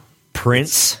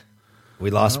 Prince. We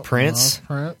lost Prince.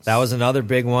 That was another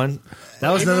big one.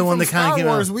 That was another one that kind of came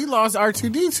out. We lost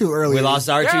R2-D2 earlier. We lost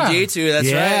R2-D2.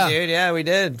 That's right, dude. Yeah, we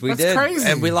did. That's crazy.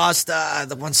 And we lost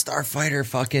the one Starfighter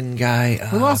fucking guy.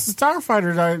 We lost the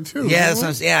Starfighter guy too.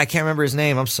 Yeah, I can't remember his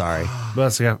name. I'm sorry. From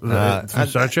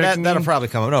Star Trek. That'll probably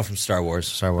come up. No, from Star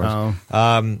Wars.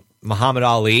 Muhammad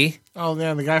Ali. Oh,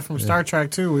 yeah, the guy from Star Trek,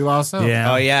 too. We lost him.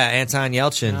 Yeah. Oh, yeah, Anton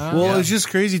Yelchin. Well, it's just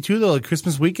crazy, too, though. Like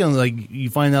Christmas weekend, like,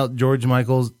 you find out George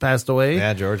Michaels passed away.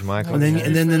 Yeah, George Michaels.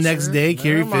 And then the next day,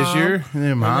 Carrie Fisher and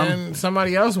their mom. And then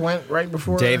somebody else went right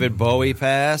before. David Bowie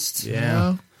passed.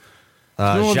 Yeah.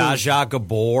 Zsa Zsa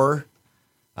Gabor.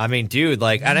 I mean, dude,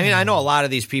 I know a lot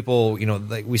of these people,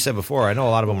 like we said before, I know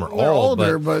a lot of them are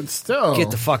older, but still.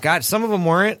 Get the fuck out. Some of them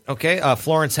weren't, okay?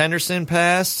 Florence Henderson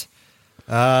passed.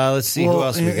 Let's see who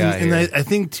else we got here. And I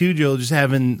think, too, Joe, just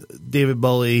having David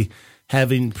Bowie,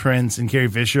 having Prince, and Carrie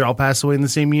Fisher all pass away in the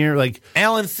same year. Like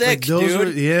Alan Thicke,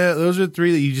 dude. Those are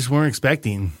 3 that you just weren't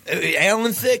expecting.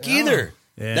 Alan Thicke either.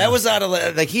 Yeah. That was out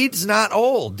of he's not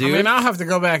old, dude. I mean, I'll have to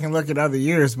go back and look at other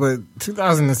years, but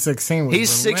 2016 was he's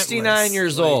 69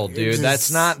 years old, dude.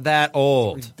 That's not that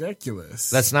old. Ridiculous.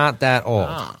 That's not that old.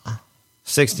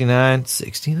 69.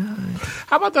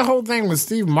 How about the whole thing with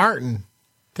Steve Martin?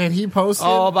 That he posted?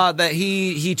 Oh, about that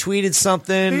he tweeted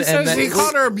something. He says he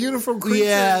called her a beautiful creature.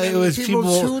 Yeah, it was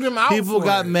people chewed him out. People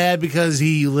got mad because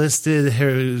he listed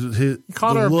the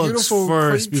looks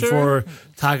first before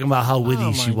talking about how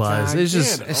witty she was. It's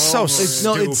just it's so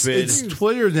stupid. It's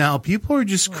Twitter now. People are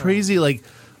just crazy. Like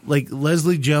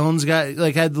Leslie Jones had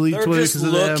to delete Twitter. They're just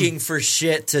looking for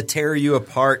shit to tear you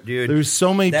apart, dude. There's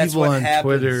so many people on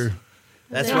Twitter.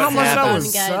 That's what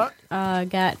happens.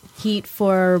 Got heat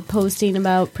for posting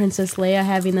about Princess Leia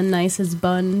having the nicest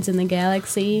buns in the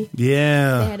galaxy.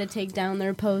 Yeah. They had to take down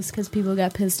their post because people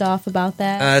got pissed off about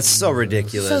that. It's so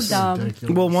ridiculous. So dumb.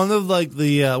 Ridiculous. Well, one of one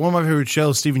of my favorite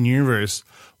shows, Steven Universe,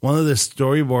 one of the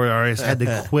storyboard artists had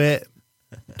to quit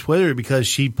Twitter because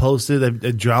she posted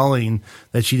a drawing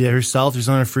that she did herself just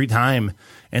on her free time.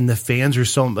 And the fans were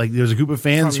so there's a group of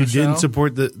fans who didn't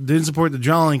support the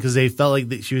drawing because they felt like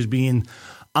that she was being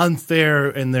unfair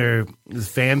in their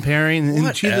fan pairing. And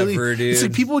whatever, dude. It's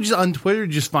like people just on Twitter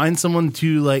just find someone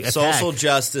to attack. Social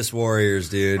justice warriors,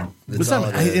 dude. And some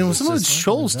of it's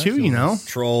trolls too,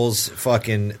 Trolls,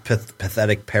 fucking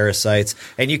pathetic parasites.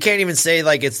 And you can't even say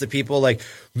it's the people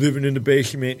living in the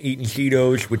basement, eating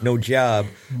Cheetos with no job.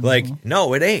 Like,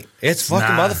 no, it ain't. It's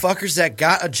fucking motherfuckers that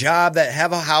got a job, that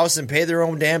have a house and pay their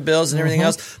own damn bills and everything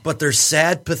else, but they're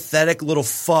sad, pathetic little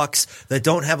fucks that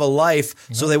don't have a life,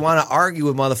 so they want to argue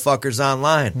with motherfuckers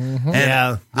online.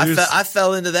 And I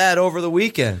fell into that over the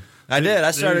weekend. I did.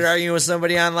 I started arguing with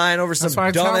somebody online over some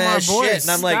dumbass shit, and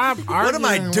I'm like, "What am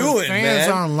I doing, man?"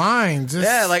 Online,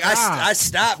 I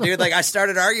stopped, dude. Like, I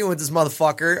started arguing with this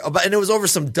motherfucker, and it was over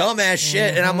some dumbass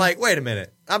shit, and I'm like, "Wait a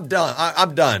minute, I'm done.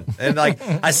 I'm done." And like,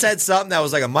 I said something that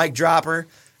was like a mic dropper,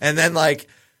 and then like,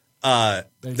 there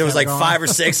was like 5 or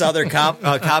 6 other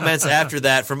comments after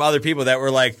that from other people that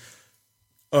were like,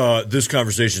 "This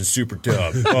conversation's super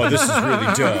dumb. Oh, this is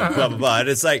really dumb." Blah blah blah. And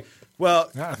it's like,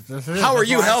 well, how are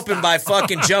you helping by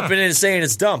fucking jumping in and saying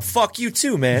it's dumb? Fuck you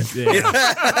too, man.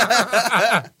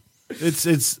 Yeah.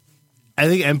 It's. I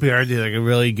think NPR did like a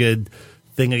really good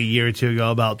thing a year or two ago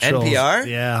about trolls. NPR?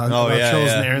 Yeah, about trolls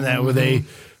on the internet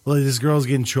where this girl's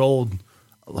getting trolled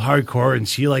hardcore, and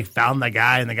she like found that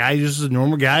guy, and the guy just was a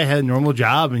normal guy, had a normal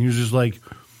job, and he was just like,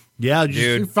 yeah,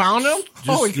 you found him?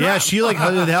 Yeah, she like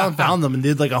hunted down and found them and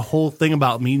did like a whole thing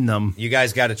about meeting them. You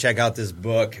guys got to check out this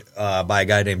book by a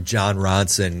guy named John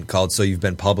Ronson called "So You've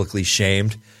Been Publicly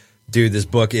Shamed." Dude, this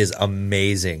book is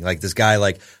amazing. Like, this guy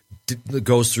like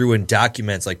goes through and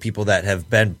documents like people that have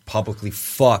been publicly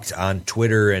fucked on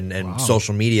Twitter and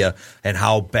social media, and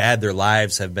how bad their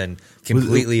lives have been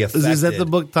completely affected. Is that the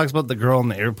book that talks about the girl in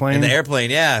the airplane? In the airplane,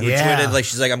 yeah. Who tweeted, like,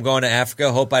 she's like, "I'm going to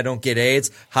Africa, hope I don't get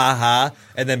AIDS, ha ha,"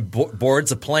 and then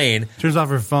boards a plane. Turns off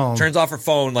her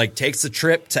phone, like, takes the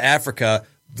trip to Africa.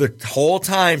 The whole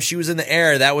time she was in the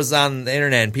air, that was on the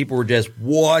internet, and people were just,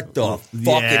 what the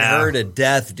fucking her to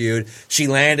death, dude. She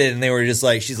landed, and they were just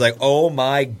like, she's like, oh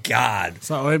my God.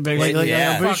 So it basically,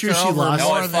 I'm pretty sure she lost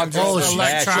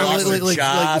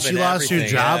she lost her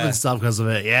job and stuff because of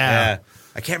it. Yeah.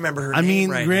 I can't remember her name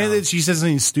right granted, now. she said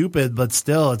something stupid, but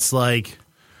still, it's like,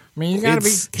 I mean, you gotta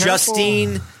be careful.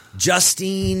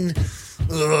 Justine.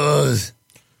 Ugh.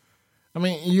 I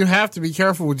mean, you have to be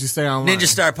careful what you say online.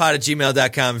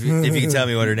 NinjaStarPod@gmail.com if you can tell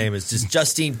me what her name is. Just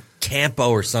Justine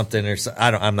Campo or something.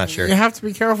 I'm not sure. You have to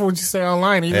be careful what you say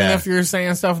online, even if you're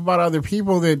saying stuff about other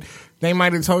people that they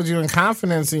might have told you in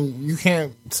confidence, and you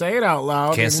can't say it out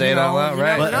loud. Can't say it out loud,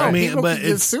 right? But, people can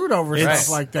get sued over stuff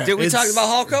like that. Dude, we talked about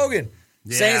Hulk Hogan.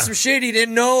 Saying some shit he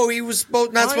didn't know he was he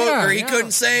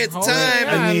couldn't say at the time.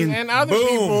 I mean, and other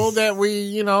people that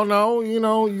we know,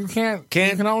 you can't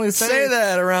you can only say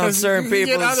that around certain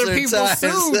people. Get other people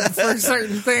sued for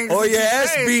certain things. Or your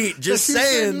ass beat. Just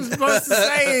saying. You're supposed to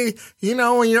say,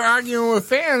 when you're arguing with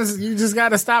fans, you just got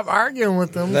to stop arguing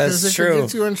with them. That's because true. It can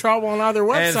get you in trouble on other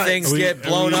websites. And things get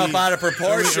blown up out of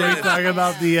proportion. Are we talking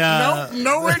about the?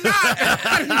 No, we're not.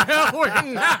 No, we're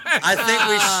not.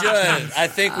 I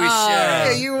think we should.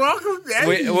 Yeah, you're welcome.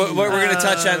 We're going to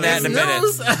touch on that in a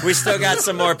minute. We still got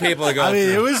some more people to go. I mean,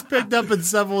 it was picked up in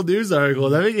several news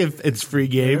articles. I think it's free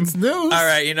game. It's news. All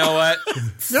right, you know what?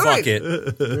 Fuck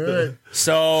it.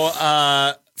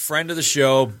 So, friend of the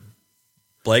show,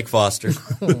 Blake Foster,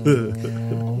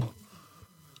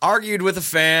 argued with a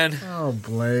fan. Oh,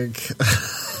 Blake.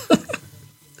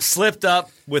 Slipped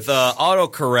up with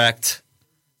autocorrect.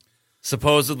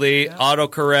 Supposedly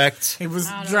autocorrect. He was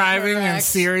driving and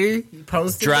Siri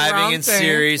posted driving in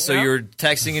Siri, so you were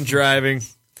texting and driving,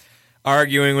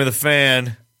 arguing with a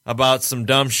fan about some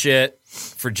dumb shit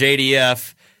for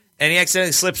JDF, and he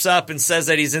accidentally slips up and says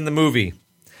that he's in the movie.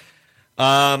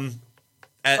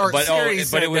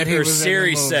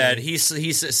 Siri said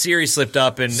Siri slipped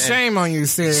up and shame on you,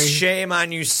 Siri. Shame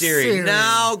on you, Siri.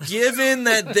 Now, given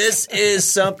that this is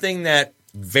something that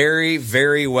very,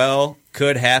 very well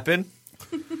could happen.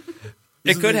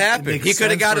 It could happen. He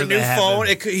could have got a new phone.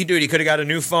 He could have got a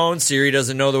new phone. Siri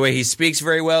doesn't know the way he speaks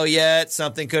very well yet.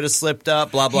 Something could have slipped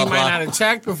up. Blah blah blah. He might not have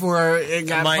checked before it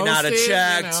got posted. Not have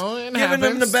checked. Giving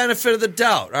him the benefit of the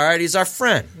doubt. All right, he's our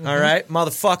friend. All right,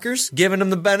 motherfuckers, giving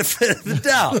him the benefit of the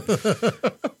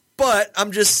doubt. But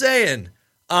I'm just saying,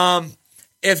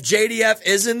 if JDF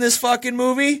is in this fucking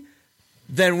movie,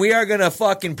 then we are going to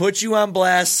fucking put you on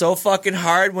blast so fucking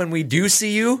hard when we do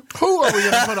see you. Who are we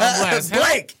going to put on blast?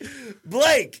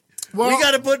 Blake. Well, we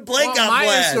got to put Blake on blast. My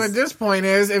issue at this point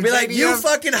is... Be like, you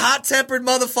fucking hot-tempered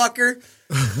motherfucker.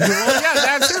 Well, yeah,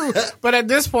 that too. But at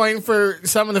this point, for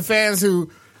some of the fans who...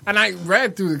 And I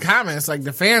read through the comments, like,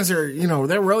 the fans are,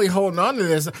 they're really holding on to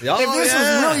this. If this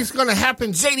was really going to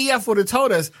happen, JDF would have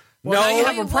told us. Well, now you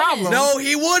have a problem. No,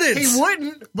 he wouldn't. He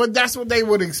wouldn't, but that's what they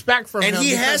would expect from him. And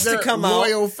he has to come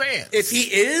loyal fans. If he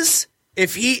is,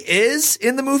 if he is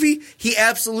in the movie, he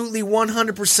absolutely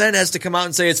 100% has to come out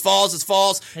and say it's false,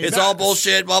 it's all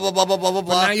bullshit, blah, blah, blah, blah, blah, blah,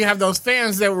 blah. But now you have those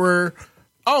fans that were,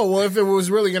 oh, well, if it was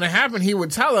really going to happen, he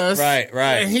would tell us. Right.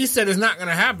 And he said it's not going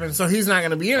to happen, so he's not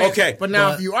going to be in it. Okay. But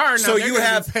now if you are, now so you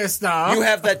have pissed off. You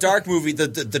have that dark movie, the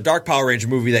Dark Power Ranger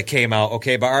movie that came out,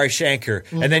 okay, by Ari Shankar.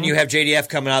 And then you have JDF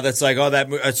coming out that's like,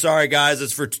 oh, sorry, guys,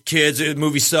 it's for kids, the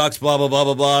movie sucks, blah, blah, blah,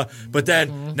 blah, blah. But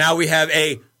then now we have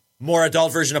a more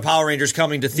adult version of Power Rangers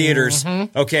coming to theaters,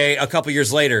 okay, a couple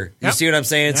years later. You see what I'm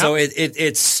saying? Yep. So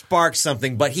it sparks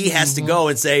something, but he has to go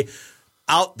and say,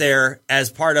 out there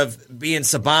as part of being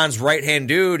Saban's right-hand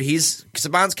dude, he's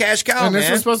Saban's cash cow, and man.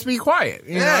 this was supposed to be quiet.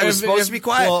 It was supposed to be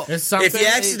quiet. Well, if you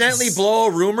accidentally blow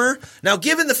a rumor, now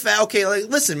given the fact, okay, like,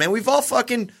 listen, man, we've all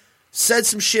fucking said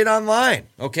some shit online,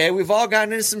 okay? We've all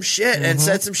gotten into some shit and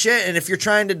said some shit, and if you're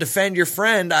trying to defend your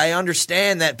friend, I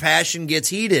understand that passion gets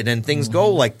heated and things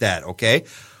go like that, okay?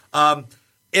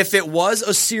 If it was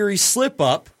a series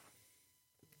slip-up,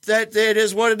 that it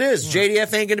is what it is.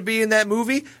 JDF ain't going to be in that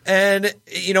movie, and,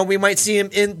 you know, we might see him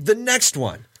in the next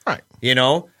one. Right. You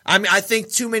know? I mean, I think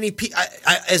too many people,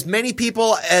 as many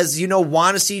people as, you know,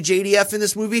 want to see JDF in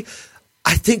this movie,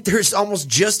 I think there's almost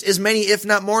just as many, if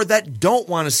not more, that don't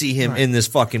want to see him in this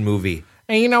fucking movie.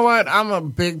 And you know what? I'm a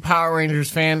big Power Rangers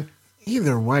fan.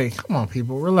 Either way, come on,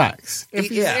 people, relax. If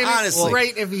he's in honestly, it,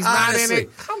 great. If he's not in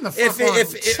it, come the fuck on.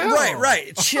 Chill.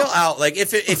 Right, chill out. Like,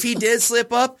 if he did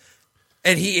slip up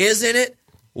and he is in it,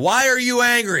 why are you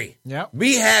angry? Yep.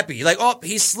 Be happy. Like, oh,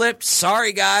 he slipped.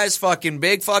 Sorry, guys. Fucking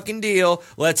big fucking deal.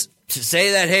 Let's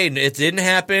say that, hey, it didn't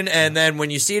happen. And then when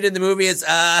you see it in the movie, it's,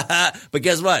 but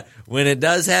guess what? When it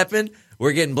does happen,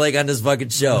 we're getting Blake on this fucking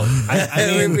show.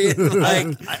 I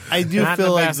do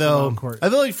feel like, though, I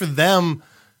feel like for them,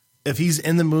 if he's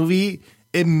in the movie,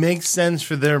 it makes sense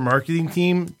for their marketing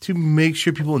team to make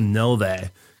sure people know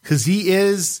that. Because he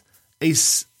is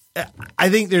I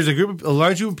think there's a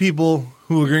large group of people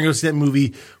who are going to go see that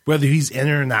movie, whether he's in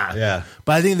it or not. Yeah.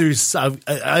 But I think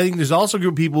there's also a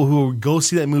group of people who will go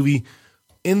see that movie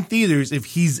in theaters if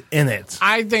he's in it.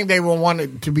 I think they will want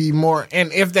it to be more,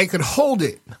 and if they could hold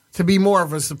it to be more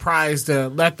of a surprise, to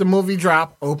let the movie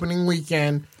drop opening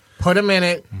weekend, put him in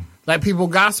it, let people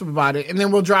gossip about it, and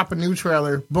then we'll drop a new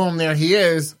trailer. Boom, there he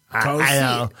is.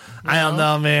 I don't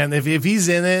know, man. If he's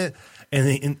in it,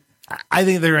 and I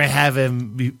think they're gonna have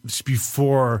him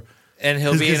before, and he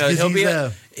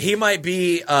might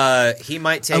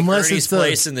take Ernie's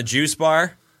place in the juice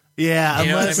bar. Yeah, you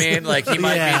know what I mean? Like, he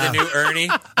might be the new Ernie.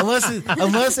 Unless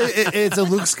it's a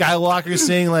Luke Skywalker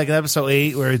scene like in Episode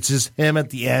 8 where it's just him at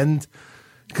the end.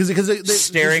 Because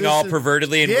staring all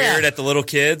pervertedly and weird at the little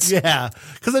kids. Yeah.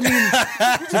 Because, I mean,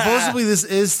 supposedly this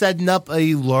is setting up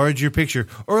a larger picture.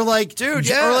 Or like, they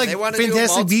want to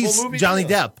Fantastic Beasts, Johnny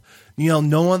Depp. You know,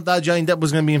 no one thought Johnny Depp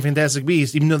was going to be in Fantastic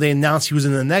Beasts, even though they announced he was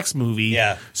in the next movie.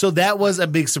 Yeah. So that was a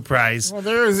big surprise. Well,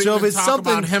 there is even talk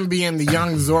about him being the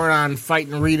young Zordon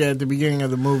fighting Rita at the beginning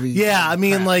of the movie. Yeah, I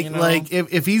mean,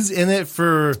 if he's in it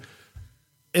for...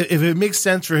 If it makes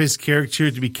sense for his character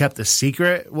to be kept a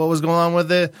secret, what was going on with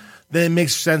it, then it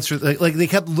makes sense for like they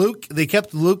kept Luke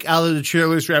out of the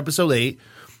trailers for Episode 8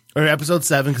 or Episode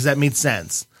 7 because that made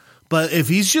sense. But if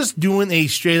he's just doing a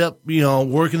straight up,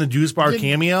 working the juice bar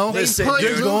cameo,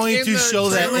 they're going to show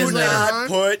that in there. Not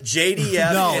put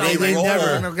JDF in a role.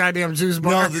 Never no goddamn juice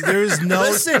bar. No, there's no.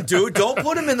 Listen, dude, don't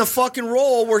put him in the fucking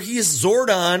role where he's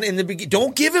Zordon in the beginning.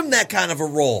 Don't give him that kind of a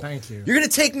role. Thank you. You're going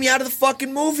to take me out of the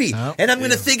fucking movie, and I'm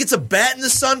going to think it's a Bat in the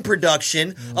Sun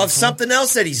production of something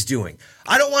else that he's doing.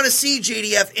 I don't want to see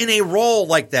JDF in a role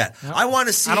like that. Yep. I want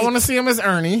to see. I don't want to see him as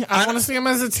Ernie. I want to see him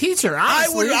as a teacher.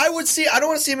 Honestly. I don't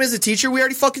want to see him as a teacher. We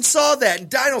already fucking saw that in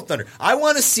Dino Thunder. I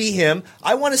want to see him.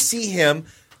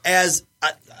 As.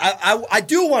 I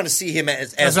do want to see him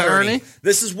as Ernie.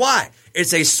 This is why.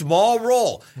 It's a small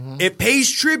role. Mm-hmm. It pays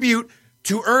tribute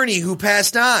to Ernie who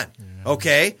passed on. Yeah.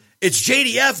 Okay, it's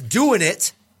JDF doing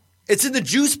it. It's in the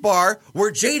juice bar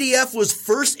where JDF was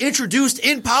first introduced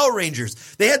in Power Rangers.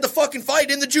 They had the fucking fight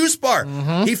in the juice bar.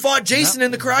 Mm-hmm. He fought Jason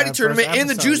in the karate tournament in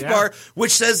the juice bar,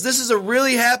 which says this is a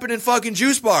really happening fucking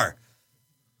juice bar.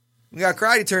 We got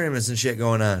karate tournaments and shit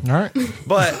going on. All right.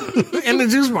 But in the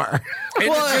juice bar. It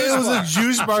was a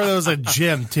juice bar that was a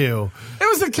gym, too. It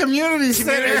was a community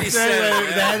center.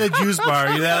 They had a juice bar,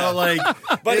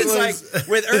 But it's like,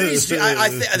 with Ernie's,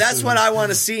 that's what I want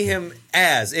to see him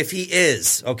as, if he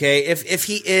is, okay? If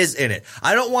he is in it.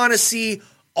 I don't want to see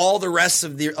all the rest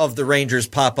of the Rangers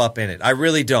pop up in it. I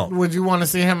really don't. Would you want to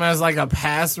see him as like a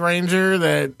past Ranger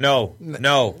that... No.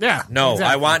 Yeah. No. Exactly.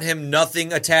 I want him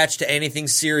nothing attached to anything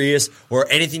serious or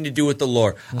anything to do with the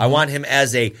lore. Mm-hmm. I want him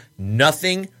as a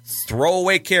nothing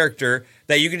throwaway character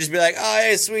that you can just be like, oh,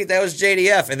 hey, sweet, that was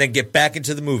JDF, and then get back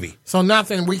into the movie. So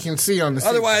nothing we can see on the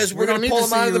sequel. Otherwise, we're going to pull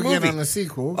him out of the movie. On the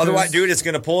sequel, otherwise, dude, it's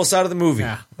going to pull us out of the movie.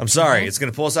 Yeah. I'm sorry. It's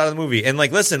going to pull us out of the movie. And,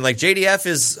 like, listen, like, JDF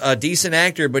is a decent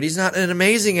actor, but he's not an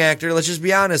amazing actor. Let's just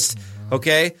be honest,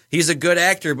 okay? He's a good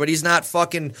actor, but he's not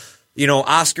fucking,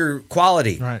 Oscar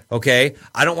quality, right? Okay?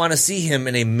 I don't want to see him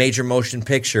in a major motion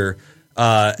picture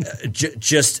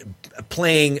just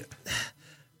playing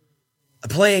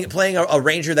a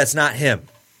ranger that's not him.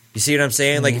 You see what I'm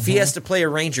saying? Like, if he has to play a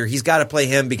ranger, he's got to play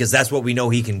him because that's what we know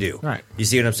he can do. Right. You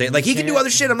see what I'm saying? Like, he can do other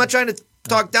shit. I'm not trying to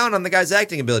talk down on the guy's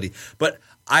acting ability, but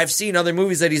I've seen other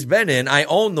movies that he's been in. I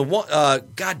own the one.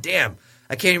 Goddamn,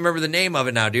 I can't even remember the name of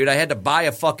it now, dude. I had to buy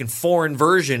a fucking foreign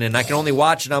version, and I can only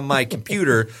watch it on my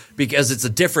computer because it's a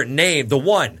different name. The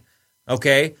One.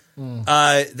 Okay.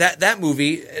 That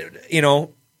movie,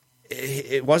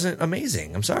 it wasn't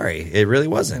amazing. I'm sorry. It really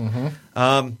wasn't.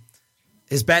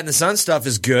 His Bat in the Sun stuff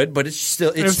is good, but it's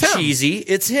cheesy.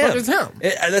 It's him. But it's him.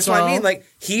 That's what I mean. Like,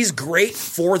 he's great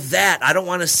for that. I don't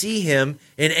want to see him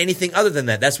in anything other than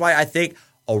that. That's why I think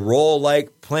a role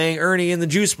like playing Ernie in the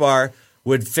Juice Bar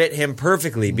would fit him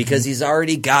perfectly because he's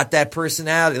already got that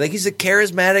personality. Like, he's a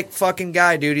charismatic fucking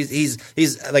guy, dude.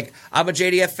 He's like, I'm a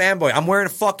JDF fanboy. I'm wearing a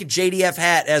fucking JDF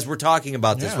hat as we're talking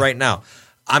about this right now.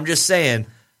 I'm just saying,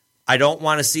 I don't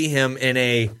want to see him in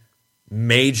a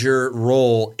major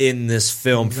role in this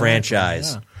film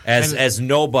franchise as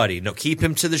nobody. No, keep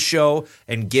him to the show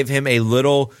and give him a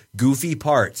little goofy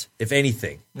part, if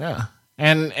anything. Yeah.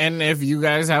 And if you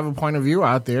guys have a point of view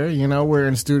out there, we're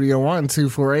in Studio 1,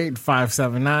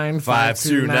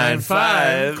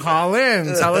 248-579-5295. Call in.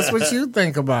 Tell us what you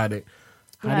think about it.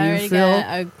 How do you feel?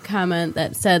 Got a comment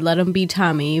that said, "Let him be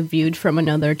Tommy, viewed from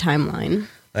another timeline."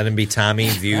 Let him be Tommy,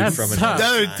 viewed from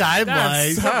another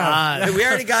timeline. Come on. We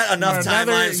already got enough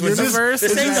timelines. This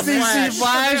ain't the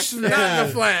Flash. Not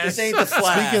the Flash. This ain't the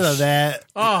Flash. Speaking of that.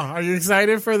 Oh, are you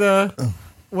excited for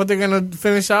what they're going to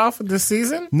finish off this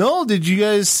season? No. Did you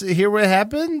guys hear what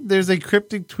happened? There's a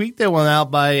cryptic tweet that went out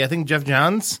by, I think, Jeff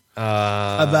Johns.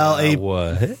 About a...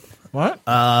 What?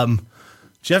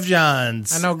 Jeff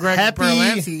Johns. I know Greg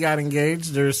Berlanti got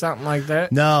engaged or something like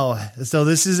that. No. So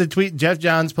this is a tweet Jeff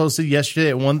Johns posted yesterday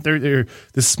at 1:30, or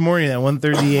this morning at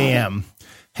 1:30 a.m.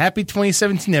 Happy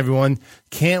 2017, everyone.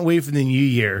 Can't wait for the new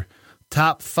year.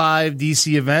 Top 5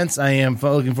 DC events I am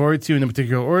looking forward to in no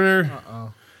particular order.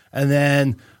 And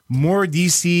then more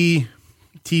DC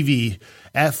TV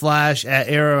at Flash, at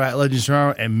Arrow, at Legends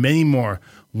Tomorrow, and many more.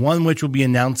 One which will be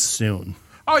announced soon.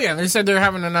 Oh, yeah. They said they're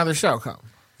having another show come.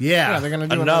 Yeah, they're going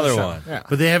to do another one. Yeah.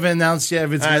 But they haven't announced yet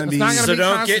if it's going to be. So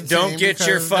don't get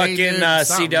your fucking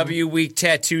CW week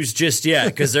tattoos just yet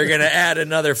because they're going to add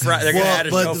another. They're going to add a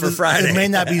show for Friday. It may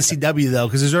not be CW though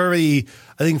because there's already.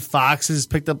 I think Fox has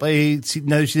picked up another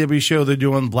CW show. They're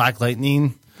doing Black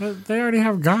Lightning. But they already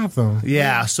have Gotham.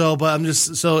 Yeah. So, but I'm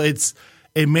just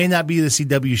it may not be the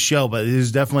CW show, but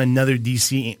there's definitely another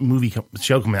DC movie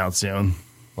show coming out soon.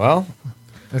 Well,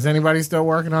 is anybody still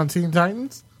working on Teen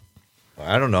Titans?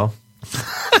 I don't know.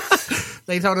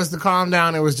 They told us to calm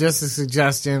down. It was just a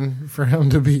suggestion for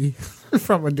him to be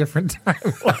from a different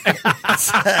timeline.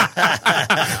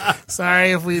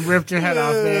 Sorry if we ripped your head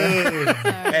off there.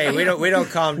 Hey, we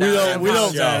don't calm down. We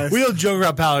don't joke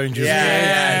about Power Rangers.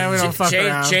 Yeah, we don't fuck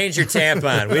around. Change your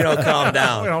tampon. We don't calm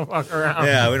down. We don't fuck around.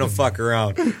 Yeah, we don't fuck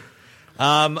around.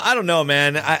 I don't know,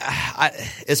 man. I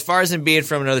as far as him being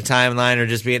from another timeline or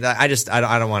just being, I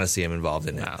don't want to see him involved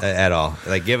in it at all.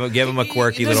 Like give him a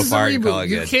quirky little part and call it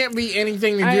good. You can't be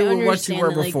anything to do with what you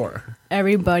were before.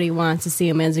 Everybody wants to see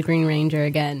him as a Green Ranger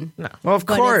again. No, well, of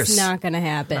course, it's not going to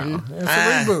happen. No, it's a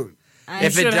reboot.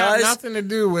 If it does, have nothing to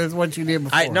do with what you did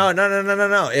before.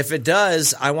 No. If it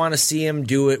does, I want to see him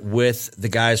do it with the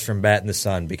guys from Bat in the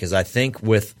Sun because I think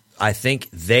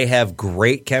they have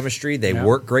great chemistry. They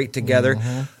work great together.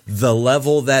 Mm-hmm. The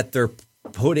level that they're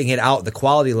putting it out, the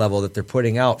quality level that they're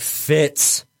putting out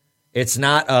fits. It's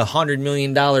not $100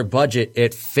 million budget.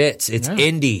 It fits. It's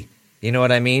indie. You know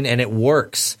what I mean? And it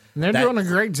works. And they're doing a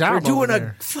great job. They're doing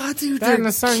Bat in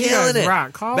the Sun, killing it.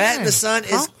 Rock. Bat in the Sun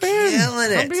is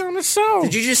killing it. I'll be on the show.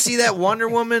 Did you just see that Wonder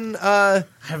Woman? I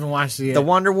haven't watched it yet. The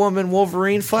Wonder Woman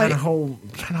Wolverine fight. Trying to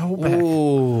hold back.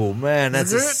 Oh man,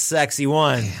 that's a sexy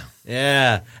one. Damn.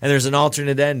 Yeah, and there's an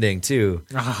alternate ending too.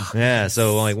 Oh, yeah,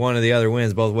 so like one of the other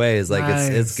wins both ways. Like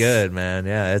it's good, man.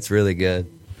 Yeah, it's really good.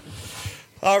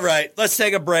 All right, let's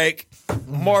take a break.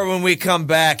 More when we come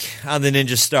back on the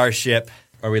Ninja Starship.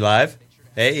 Are we live?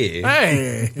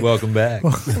 Hey. Welcome back. We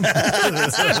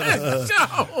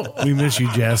miss you,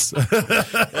 Jess. Yeah,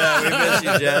 we miss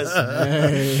you, Jess.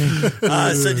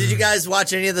 So did you guys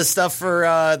watch any of the stuff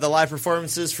for the live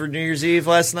performances for New Year's Eve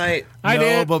last night? I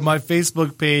did, but my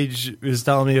Facebook page is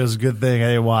telling me it was a good thing I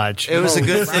didn't watch. It was a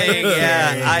good thing,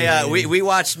 yeah. We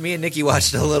watched, me and Nikki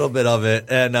watched a little bit of it,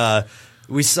 and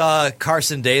we saw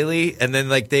Carson Daly, and then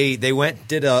like they went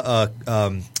did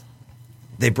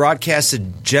they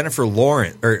broadcasted Jennifer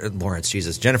Lopez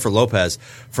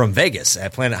from Vegas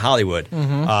at Planet Hollywood,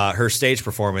 her stage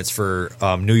performance for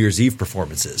New Year's Eve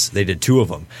performances. They did 2 of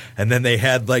them. And then they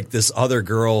had like this other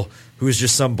girl who was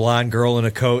just some blonde girl in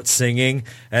a coat singing,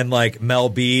 and like Mel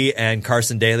B and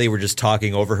Carson Daly were just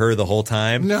talking over her the whole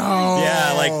time. No.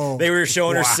 Yeah, like they were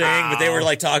showing her sing, but they were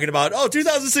like talking about,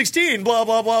 2016, blah,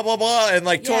 blah, blah, blah, blah, and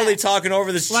like totally talking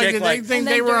over this chick. Did they think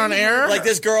they were on air? Like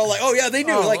this girl, like, oh yeah, they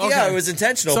knew. Yeah, it was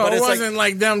intentional. So but it it's wasn't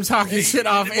like them talking shit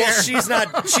off air. Well, she's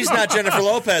not Jennifer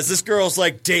Lopez. This girl's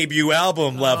like debut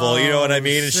album level, you know what I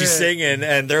mean? And she's singing,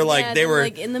 and they're like, they were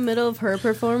like in the middle of her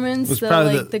performance. Was So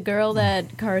probably like the girl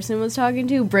that Carson was talking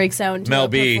to breaks out into Mel a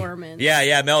B. performance.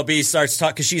 Yeah, Mel B starts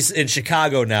talking because she's in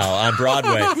Chicago now on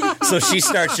Broadway. So she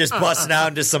starts just busting out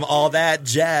into some all that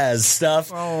jazz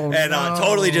stuff, and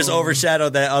totally just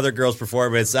overshadowed that other girl's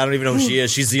performance. I don't even know who she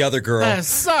is. She's the other girl. That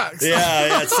sucks.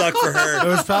 Yeah, it sucked for her. It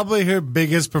was probably her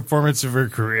biggest performance of her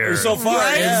career so far.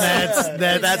 Right?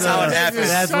 Yeah, that's how it happened.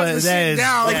 That's what that is.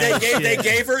 Like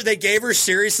they gave her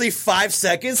seriously 5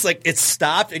 seconds. Like it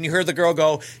stopped, and you heard the girl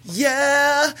go,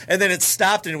 "Yeah," and then it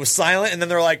stopped, and it was silent, and then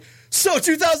they're like, so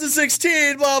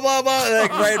 2016, blah blah blah,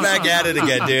 like right back at it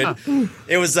again, dude.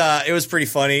 It was pretty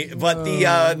funny. But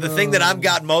the thing that I've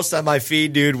got most on my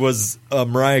feed, dude, was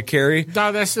Mariah Carey.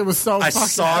 Dog, that shit was so. I fucking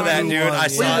saw that, dude.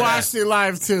 We watched it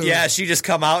live too. Yeah, she just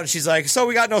come out and she's like, "So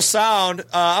we got no sound.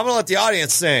 I'm gonna let the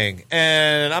audience sing,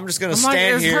 and I'm just gonna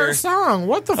stand it's here." Her song.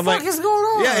 What the fuck is going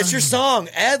on? Yeah, it's your song.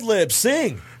 Ad lib,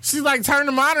 sing. She like turned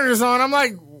the monitors on. I'm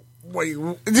like, wait,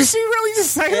 did she really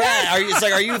just say that? Are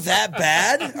you that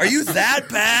bad? Are you that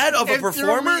bad of a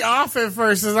performer? Threw me off at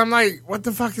first, because I'm like, what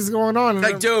the fuck is going on?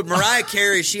 Like, dude, Mariah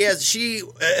Carey, she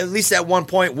at least at one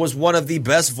point was one of the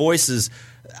best voices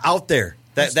out there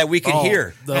that we could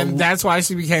hear, and that's why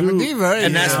she became a diva,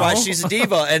 and that's why she's a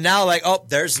diva. And now, like,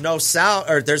 there's no sound,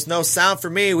 or there's no sound for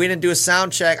me. We didn't do a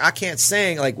sound check. I can't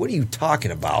sing. Like, what are you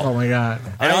talking about? Oh my god!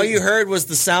 And all you heard was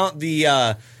the sound,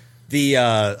 what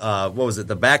was it?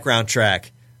 The background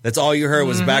track. That's all you heard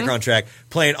was the background track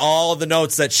playing all the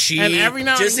notes that she, and every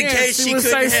now just and in again, case she would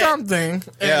say hit something.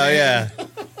 Yeah.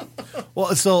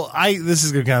 Well, so this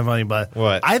is kind of funny, but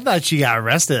what? I thought she got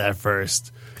arrested at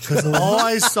first. Because all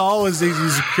I saw was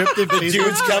these cryptic Facebook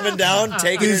dudes coming down,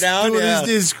 taking her down.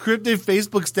 These cryptic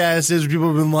Facebook statuses where people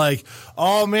have been like,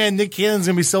 "Oh man, Nick Cannon's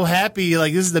gonna be so happy!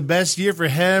 Like this is the best year for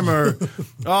him," or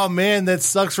 "Oh man, that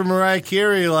sucks for Mariah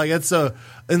Carey." Like it's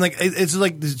it's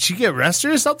like, did she get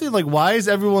arrested or something? Like why is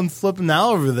everyone flipping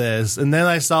out over this? And then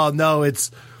I saw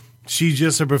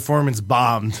her performance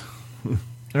bombed.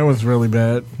 It was really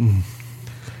bad.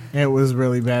 It was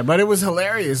really bad, but it was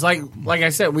hilarious. Like I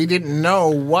said, we didn't know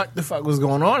what the fuck was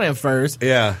going on at first.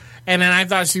 Yeah. And then I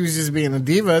thought she was just being a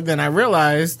diva. Then I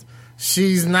realized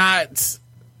she's not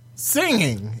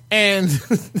singing. And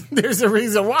there's a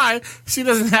reason why. She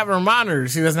doesn't have her monitor.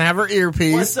 She doesn't have her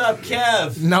earpiece. What's up,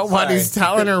 Kev? Nobody's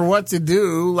telling her what to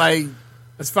do. Like,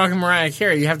 it's fucking Mariah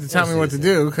Carey. You have to tell me what to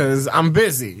do because I'm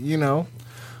busy, you know?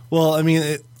 Well, I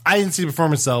mean, I didn't see the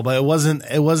performance though, but it wasn't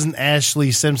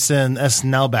Ashley Simpson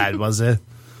SNL bad, was it?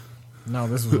 No,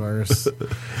 this was worse.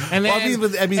 And then,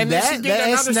 well, I mean and that then she did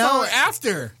another SNL song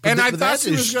after, and I thought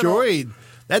she was destroyed.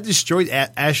 That destroyed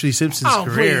Ashley Simpson's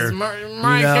career. Please.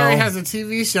 Mariah Carey has a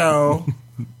TV show.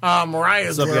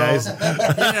 Mariah's What's up, girl. guys?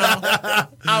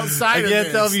 Outside I can't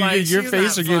of tell if you get your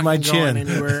face or get my chin.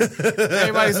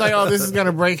 Everybody's like, "Oh, this is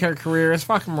gonna break her career." It's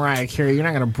fucking Mariah Carey. You're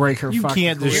not gonna break her. You fucking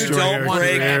can't career. destroy her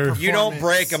career. You don't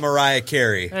break a Mariah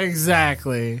Carey.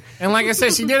 Exactly. And like I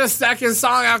said, she did a second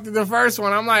song after the first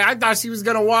one. I'm like, I thought she was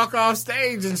gonna walk off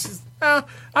stage, and she's,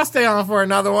 I'll stay on for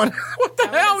another one. What the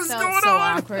hell is going on? So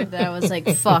awkward that I was like,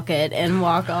 "Fuck it," and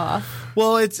walk off.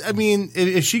 Well,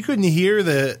 if she couldn't hear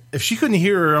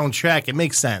her own track, it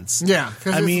makes sense. Yeah,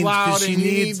 because it's loud and she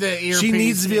needs to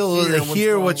be able to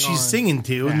hear what she's singing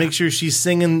to and make sure she's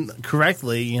singing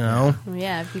correctly. You know. Well,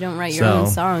 yeah, if you don't write your own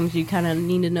songs, you kind of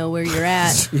need to know where you're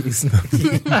at.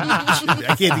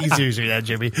 I can't take you seriously that,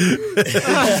 Jimmy.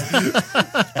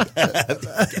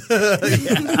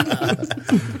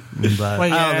 But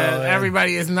yeah,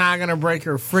 everybody is not going to break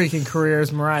her freaking career.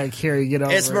 It's Mariah Carey. Get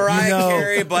over it. It's Mariah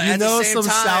Carey, but at the same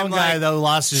some time, sound guy though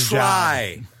lost his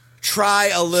job. try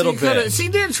a little bit. She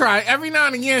did try. Every now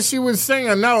and again, she would sing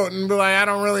a note and be like, I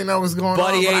don't really know what's going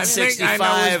Buddy on.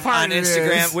 Buddy865 on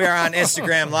Instagram. We are on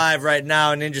Instagram Live right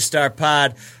now, Ninja Star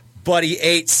Pod.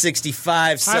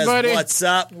 Buddy865 says, what's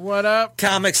up? What up?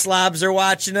 Comic Slobs are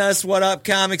watching us. What up,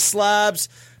 Comic Slobs?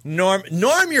 Norm,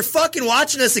 you're fucking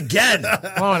watching us again.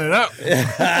 Blowing it up.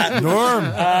 Norm.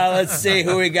 Let's see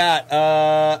who we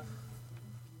got.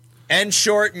 N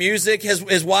Short Music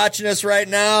is watching us right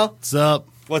now. What's up?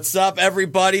 What's up,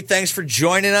 everybody? Thanks for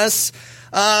joining us.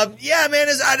 Yeah, man,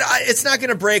 it's not going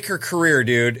to break her career,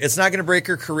 dude. It's not going to break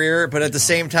her career, but at the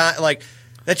same time, like,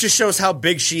 that just shows how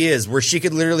big she is, where she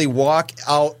could literally walk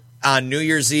out on New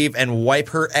Year's Eve and wipe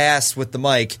her ass with the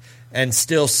mic and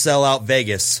still sell out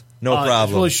Vegas. No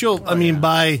problem. Well,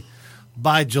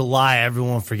 by July,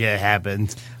 everyone will forget it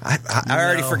happened. I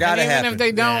already forgot it happened. Even if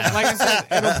they don't, like I said,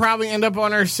 it'll probably end up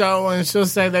on her show, and she'll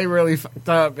say they really fucked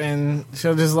up, and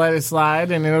she'll just let it slide,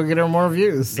 and it'll get her more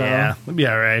views. So. Yeah, it'll be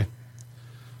all right.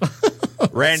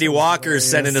 Randy Walker is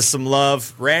sending us some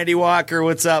love. Randy Walker,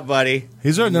 what's up, buddy?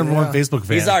 He's our number one Facebook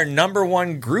fan. He's our number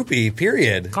one groupie,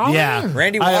 period.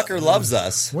 Randy Walker loves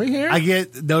us. We here. I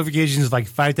get notifications like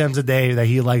 5 times a day that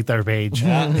he liked our page. He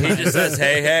just says,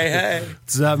 hey.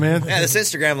 What's up, man? Yeah, this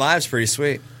Instagram Live's pretty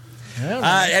sweet.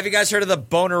 Yeah, have you guys heard of the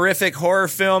bonerific horror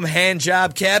film Hand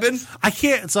Job Cabin? I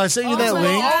can't. So I sent you that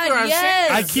link.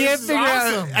 Yes. I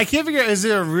can't figure out. Is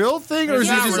it a real thing or is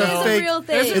it just a fake?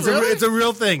 It's a real thing. It's a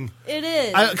real thing. It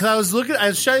is. Because I was looking. I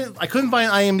was trying. I couldn't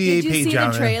find an IMDb Did you page see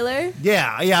on the it. trailer?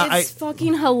 Yeah. It's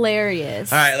fucking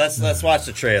hilarious. All right, let's watch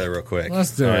the trailer real quick.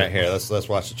 Let's do it. All right, here. Let's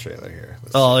watch the trailer here.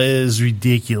 It is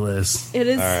ridiculous. It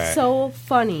is so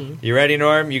funny. You ready,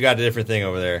 Norm? You got a different thing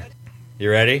over there. You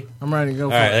ready? I'm ready to go.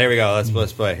 All right, there we go.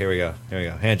 Let's play. Here we go.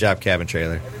 Hand Job Cabin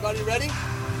trailer. Everybody ready?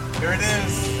 Here it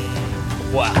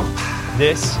is. Wow,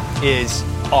 this is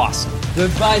awesome.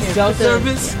 Goodbye, cell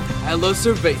service. Hello,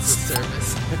 cerveza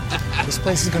service. This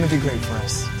place is going to be great for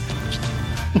us.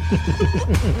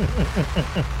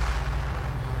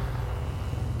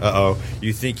 Uh-oh.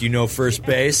 You think you know first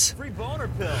base? Free boner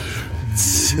pills.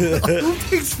 Who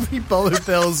takes free boner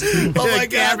pills? Oh my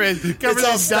God!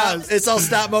 It's all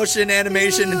stop motion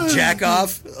animation. Jack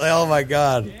off. Oh my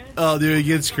God! Oh, dude, it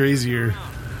gets crazier.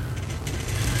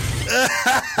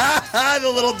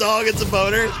 The little dog gets a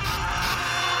boner.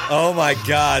 Oh my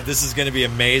God! This is going to be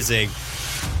amazing.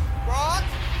 Brock?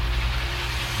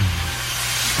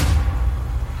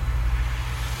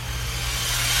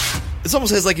 This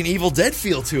almost has like an Evil Dead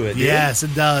feel to it. Dude. Yes,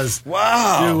 it does.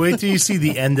 Wow! Dude, wait till you see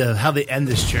the end of how they end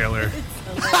this trailer.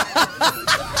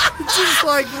 It's just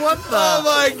like, what the? Oh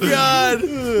my God!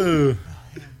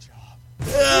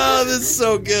 Oh, this is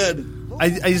so good. I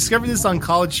discovered this on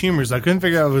College Humor, so I couldn't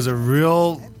figure out if it was a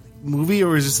real movie or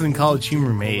was this something College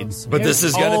Humor made. But this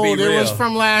is going to be real. It was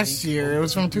from last year. It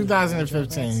was from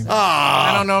 2015.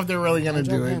 I don't know if they're really going to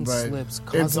do it, but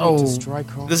it's old.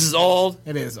 This is old?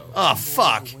 It is old. Oh,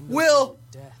 fuck. Will.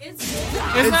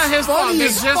 It's not his fault. They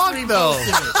just though.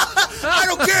 I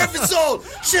don't care if it's old.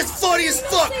 Shit's funny as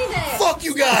fuck. Fuck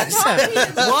you guys.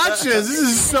 Watch this. This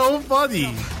is so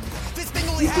funny. This thing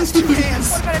only has 2 hands.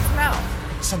 What about its mouth?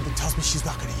 Something tells me she's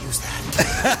not going to use that.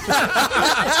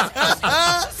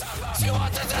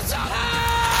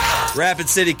 Rapid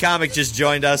City Comic just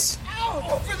joined us.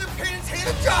 Ow! For the pins,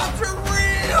 hand jobs are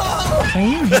real!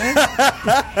 Can you hear?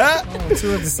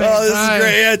 2 at the same time. Oh, this is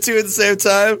great. Yeah, 2 at the same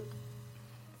time.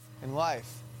 In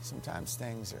life, sometimes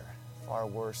things are far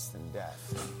worse than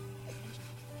death.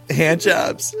 Hand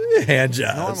jobs. Hand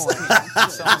jobs. Normally, when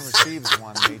someone receives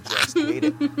one, they just hate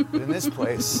it. But in this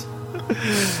place,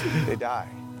 they die.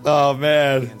 Oh,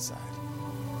 man. Inside.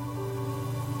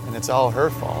 And it's all her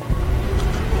fault.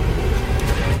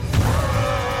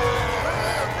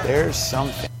 There's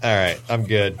something. All right, I'm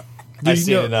good. I've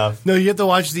seen enough. No, you have to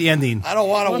watch the ending. I don't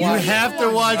want to watch it. You have to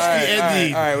watch the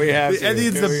ending. All right, we have to. The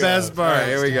ending's the best part. All right,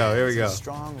 here we go.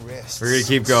 Strong wrists. We're going to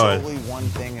keep going. Solely one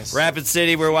thing is Rapid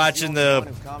City, we're watching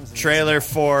the trailer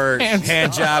for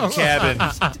Hand Job Cabin.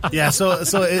 Yeah, so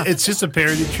it's just a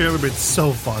parody trailer, but it's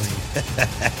so funny.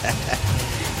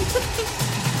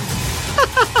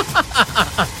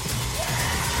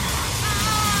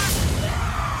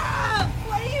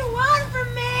 What do you want from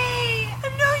me?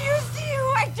 I'm no use to you.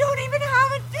 I don't even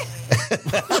have a dick.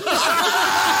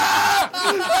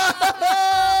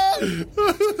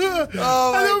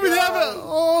 Oh, I don't even have a.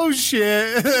 Oh,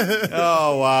 shit.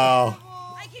 Oh, wow.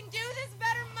 I can do this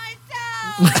better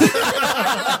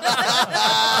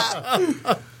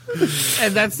myself.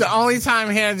 And that's the only time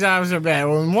hand jobs are bad.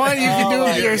 When one, you can do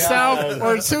it yourself,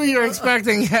 or two, you're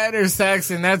expecting head or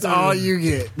sex, and that's all you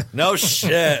get. No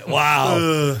shit.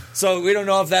 Wow. So we don't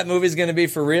know if that movie's going to be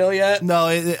for real yet? No,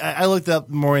 I looked up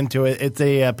more into it. It's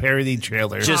a parody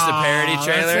trailer. Just a parody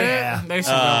trailer? Yeah. They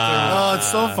should go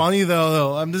It's so funny,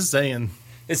 though. I'm just saying.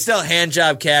 It's still Hand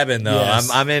Job Cabin, though. Yes.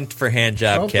 I'm in for Hand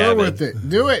Job Go Cabin. through with it.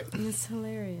 Do it. It's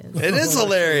hilarious. It is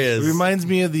hilarious. It reminds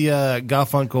me of the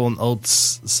Garfunkel and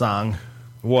Oates song.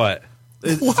 What?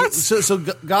 So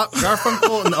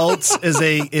Garfunkel and Oates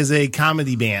is a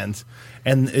comedy band,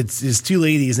 and it's two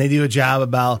ladies, and they do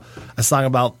a song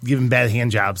about giving bad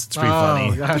hand jobs. It's pretty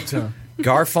funny. Gotcha.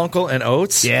 Garfunkel and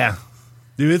Oates? Yeah,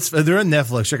 dude, they're on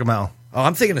Netflix. Check them out. Oh,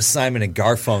 I'm thinking of Simon and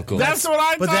Garfunkel. That's what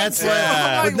I thought. But that's too.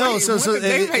 I'm like, but no. wait, So when did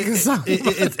they make a song?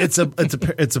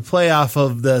 it's a play off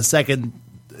of the second,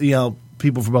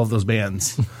 people from both those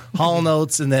bands, Hall &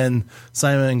 Oates, and then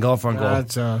Simon and Garfunkel.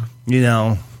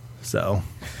 Gotcha. So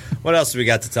what else do we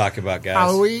got to talk about, guys?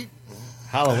 Halloween.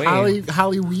 Hollyweed.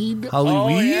 Hollyweed.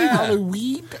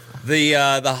 Hollyweed.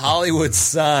 The Hollywood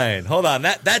sign. Hold on,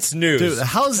 that's news. Dude,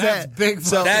 how's that big?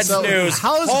 That's news.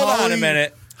 Hold on a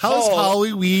minute. How is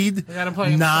Hollyweed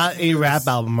not a rap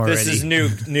album already? This is new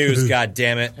news. God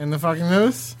damn it! In the fucking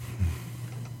news.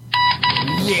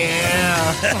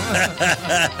 Yeah.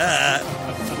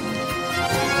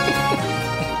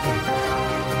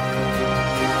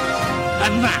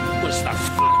 And that was the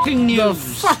fucking news. The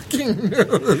fucking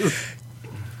news.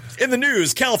 In the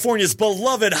news, California's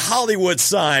beloved Hollywood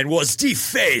sign was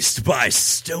defaced by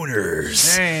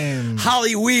stoners. Damn.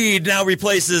 Hollyweed now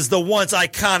replaces the once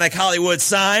iconic Hollywood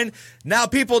sign. Now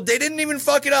they didn't even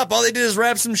fuck it up. All they did is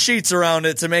wrap some sheets around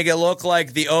it to make it look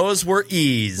like the O's were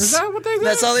E's. Is that what they did?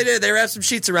 That's all they did. They wrapped some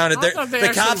sheets around it.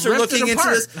 The cops are looking into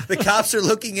this. The cops are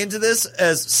looking into this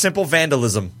as simple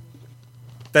vandalism.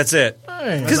 That's it.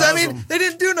 Because they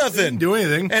didn't do nothing. Didn't do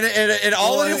anything. And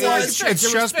all it was,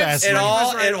 it's trespassing. it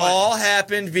all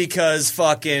happened because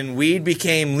fucking weed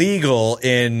became legal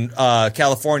in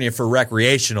California for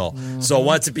recreational. So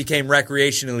once it became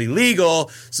recreationally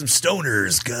legal, some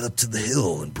stoners got up to the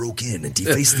hill and broke in and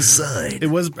defaced the sign.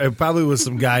 It probably was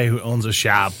some guy who owns a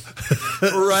shop,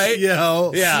 right?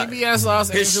 Yeah. CBS Los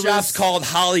His Angeles. shop's called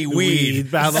Hollyweed.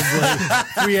 Probably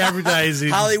free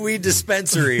advertising. Hollyweed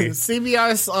dispensary.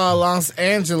 CBS Los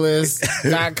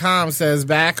Angeles.com says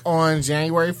back on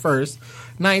January 1st,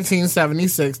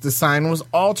 1976, the sign was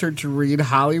altered to read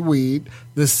Hollyweed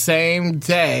the same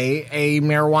day a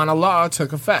marijuana law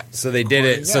took effect. So they did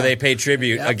it. So they paid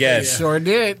tribute again. They sure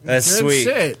did. That's Good sweet.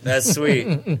 Shit. That's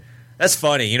sweet. That's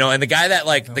funny, and the guy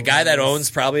that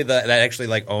owns that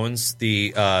actually owns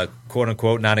the quote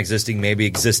unquote non-existing, maybe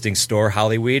existing store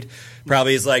Hollyweed,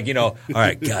 probably is like, all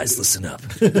right, guys, listen up.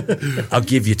 I'll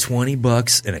give you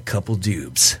 $20 and a couple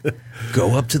dubs.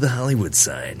 Go up to the Hollywood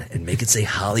sign and make it say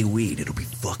Hollyweed. It'll be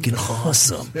fucking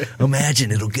awesome.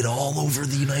 Imagine it'll get all over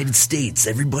the United States.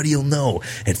 Everybody will know.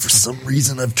 And for some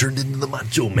reason, I've turned into the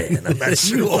Macho Man. I'm not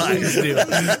sure why.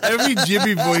 Every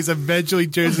Jimmy voice eventually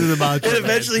turns into the Macho Man. It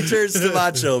eventually turns to the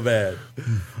Macho Man.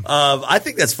 I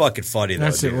think that's fucking funny, though.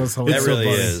 That shit was hilarious. That really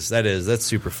is. That's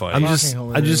super funny.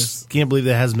 I just can't believe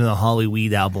there hasn't been a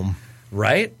Hollyweed album.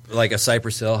 Right? Like a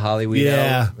Cypress Hill Hollyweed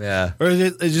album? Yeah. Or is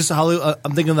it just Hollywood?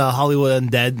 I'm thinking the Hollywood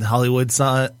Undead Hollywood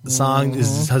song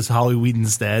has Hollyweed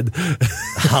instead.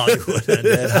 Hollywood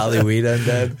Undead, Hollyweed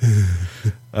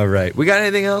Undead. All right. We got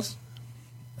anything else?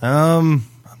 I'm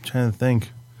trying to think.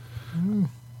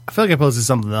 I feel like I posted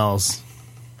something else.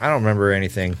 I don't remember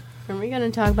anything. Are we going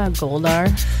to talk about Goldar?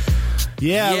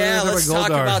 Yeah, let's talk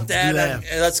about that.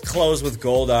 Let's close with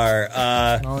Goldar.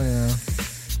 Oh, yeah.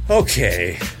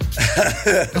 Okay.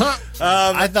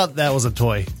 I thought that was a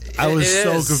toy. I was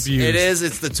so confused. It is.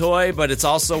 It's the toy, but it's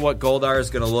also what Goldar is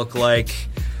going to look like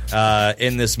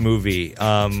in this movie.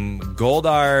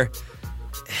 Goldar,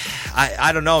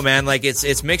 I don't know, man. Like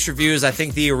it's mixed reviews. I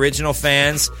think the original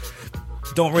fans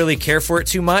don't really care for it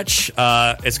too much.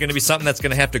 It's going to be something that's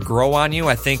going to have to grow on you.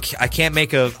 I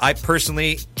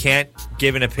personally can't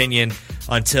give an opinion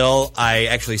until I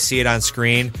actually see it on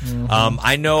screen. Mm-hmm.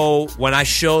 I know when I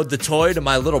showed the toy to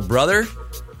my little brother,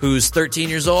 who's 13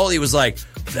 years old, he was like,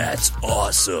 "That's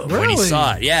awesome." Really? When he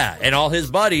saw it. Yeah. And all his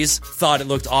buddies thought it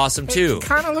looked awesome too. It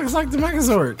kind of looks like the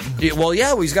Megazord.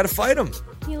 He's got to fight him.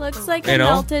 He looks like a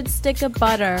melted stick of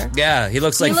butter. Yeah, he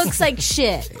looks like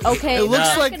shit. Okay, I'm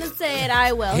not going to say it.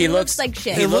 I will. He looks like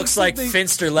shit. He looks like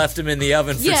Finster left him in the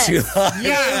oven for too long.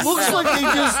 Yeah, it looks like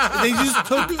they just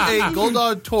took a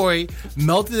Goldar toy,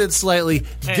 melted it slightly,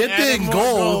 dipped it in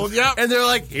gold, and they're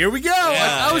like, "Here we go."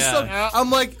 I'm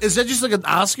like, is that just like an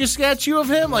Oscar statue of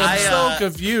him? Like, I'm so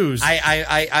confused.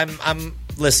 I'm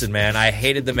listen, man, I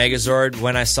hated the Megazord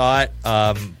when I saw it,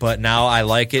 but now I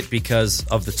like it because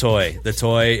of the toy. The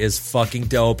toy is fucking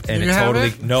dope, and Do you it have totally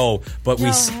it? No, but No,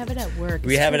 I have it at work.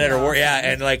 we have it at our work,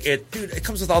 yeah, and like it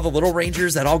comes with all the little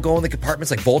Rangers that all go in the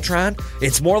compartments like Voltron.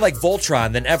 It's more like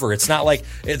Voltron than ever. It's not like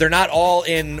they're not all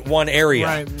in one area.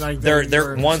 Right, like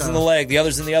they're one's in the leg, the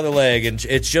other's in the other leg, and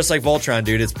it's just like Voltron,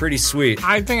 dude. It's pretty sweet.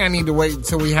 I think I need to wait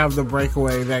until we have the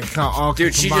breakaway that all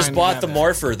Dude, she just bought together. the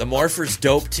Morpher. The Morpher's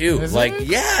dope too. Is like, it?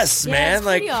 yes, Yeah, man. it's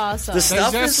Like pretty awesome. the They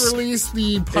stuff just is released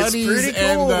the it's putties pretty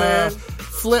and cool, the man.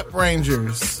 flip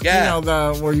Rangers. Yeah. You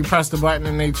know, where you press the button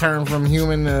and they turn from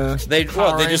human to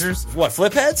Power they Rangers. just what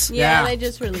flip heads? Yeah, they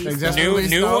just released They just New- released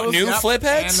new- those, new yep, flip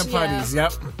heads? and the putties.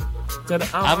 Yep.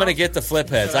 I'm gonna get the flip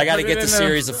heads. I got to Put get it the in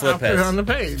series of flip I'll put it on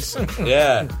heads. the page.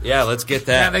 Yeah, let's get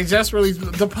Yeah, that. they just released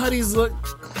the putties. Look,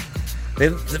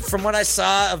 From what I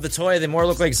saw of the toy, they more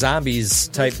look like zombies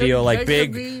type deal, like they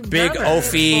could big, be big better.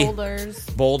 oafy Boulders.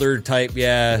 boulder type.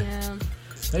 Yeah. Yeah.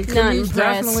 they could Not be impressed.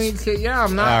 definitely. Yeah,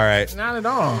 I'm not. All right. Not at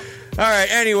all. All right.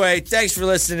 Anyway, thanks for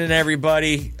listening,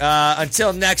 everybody.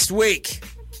 Until next week.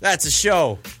 That's a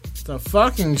show. It's a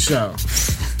fucking show.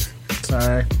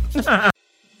 Sorry.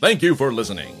 Thank you for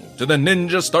listening to the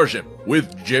Ninja Starship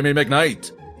with Jimmy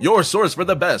McKnight, your source for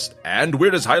the best and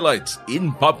weirdest highlights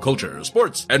in pop culture,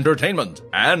 sports, entertainment,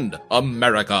 and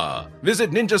America.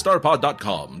 Visit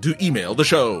ninjastarpod.com to email the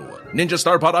show. Ninja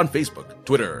Starpod on Facebook,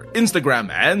 Twitter, Instagram,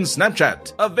 and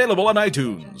Snapchat. Available on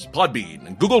iTunes,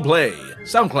 Podbean, Google Play,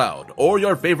 SoundCloud, or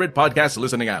your favorite podcast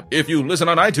listening app. If you listen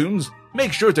on iTunes,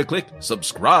 make sure to click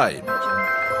subscribe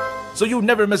so you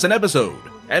never miss an episode.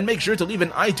 And make sure to leave an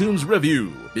iTunes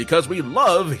review, because we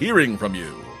love hearing from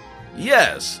you.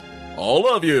 Yes, all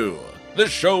of you. This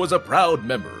show is a proud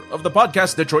member of the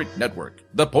Podcast Detroit Network,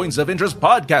 the Points of Interest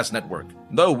Podcast Network,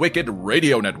 the Wicked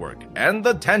Radio Network, and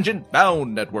the Tangent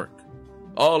Bound Network.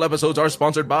 All episodes are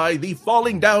sponsored by the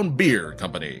Falling Down Beer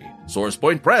Company,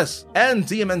 SourcePoint Press, and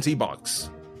TMNT Box.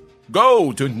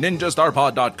 Go to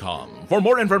ninjastarpod.com for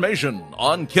more information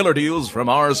on killer deals from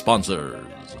our sponsors.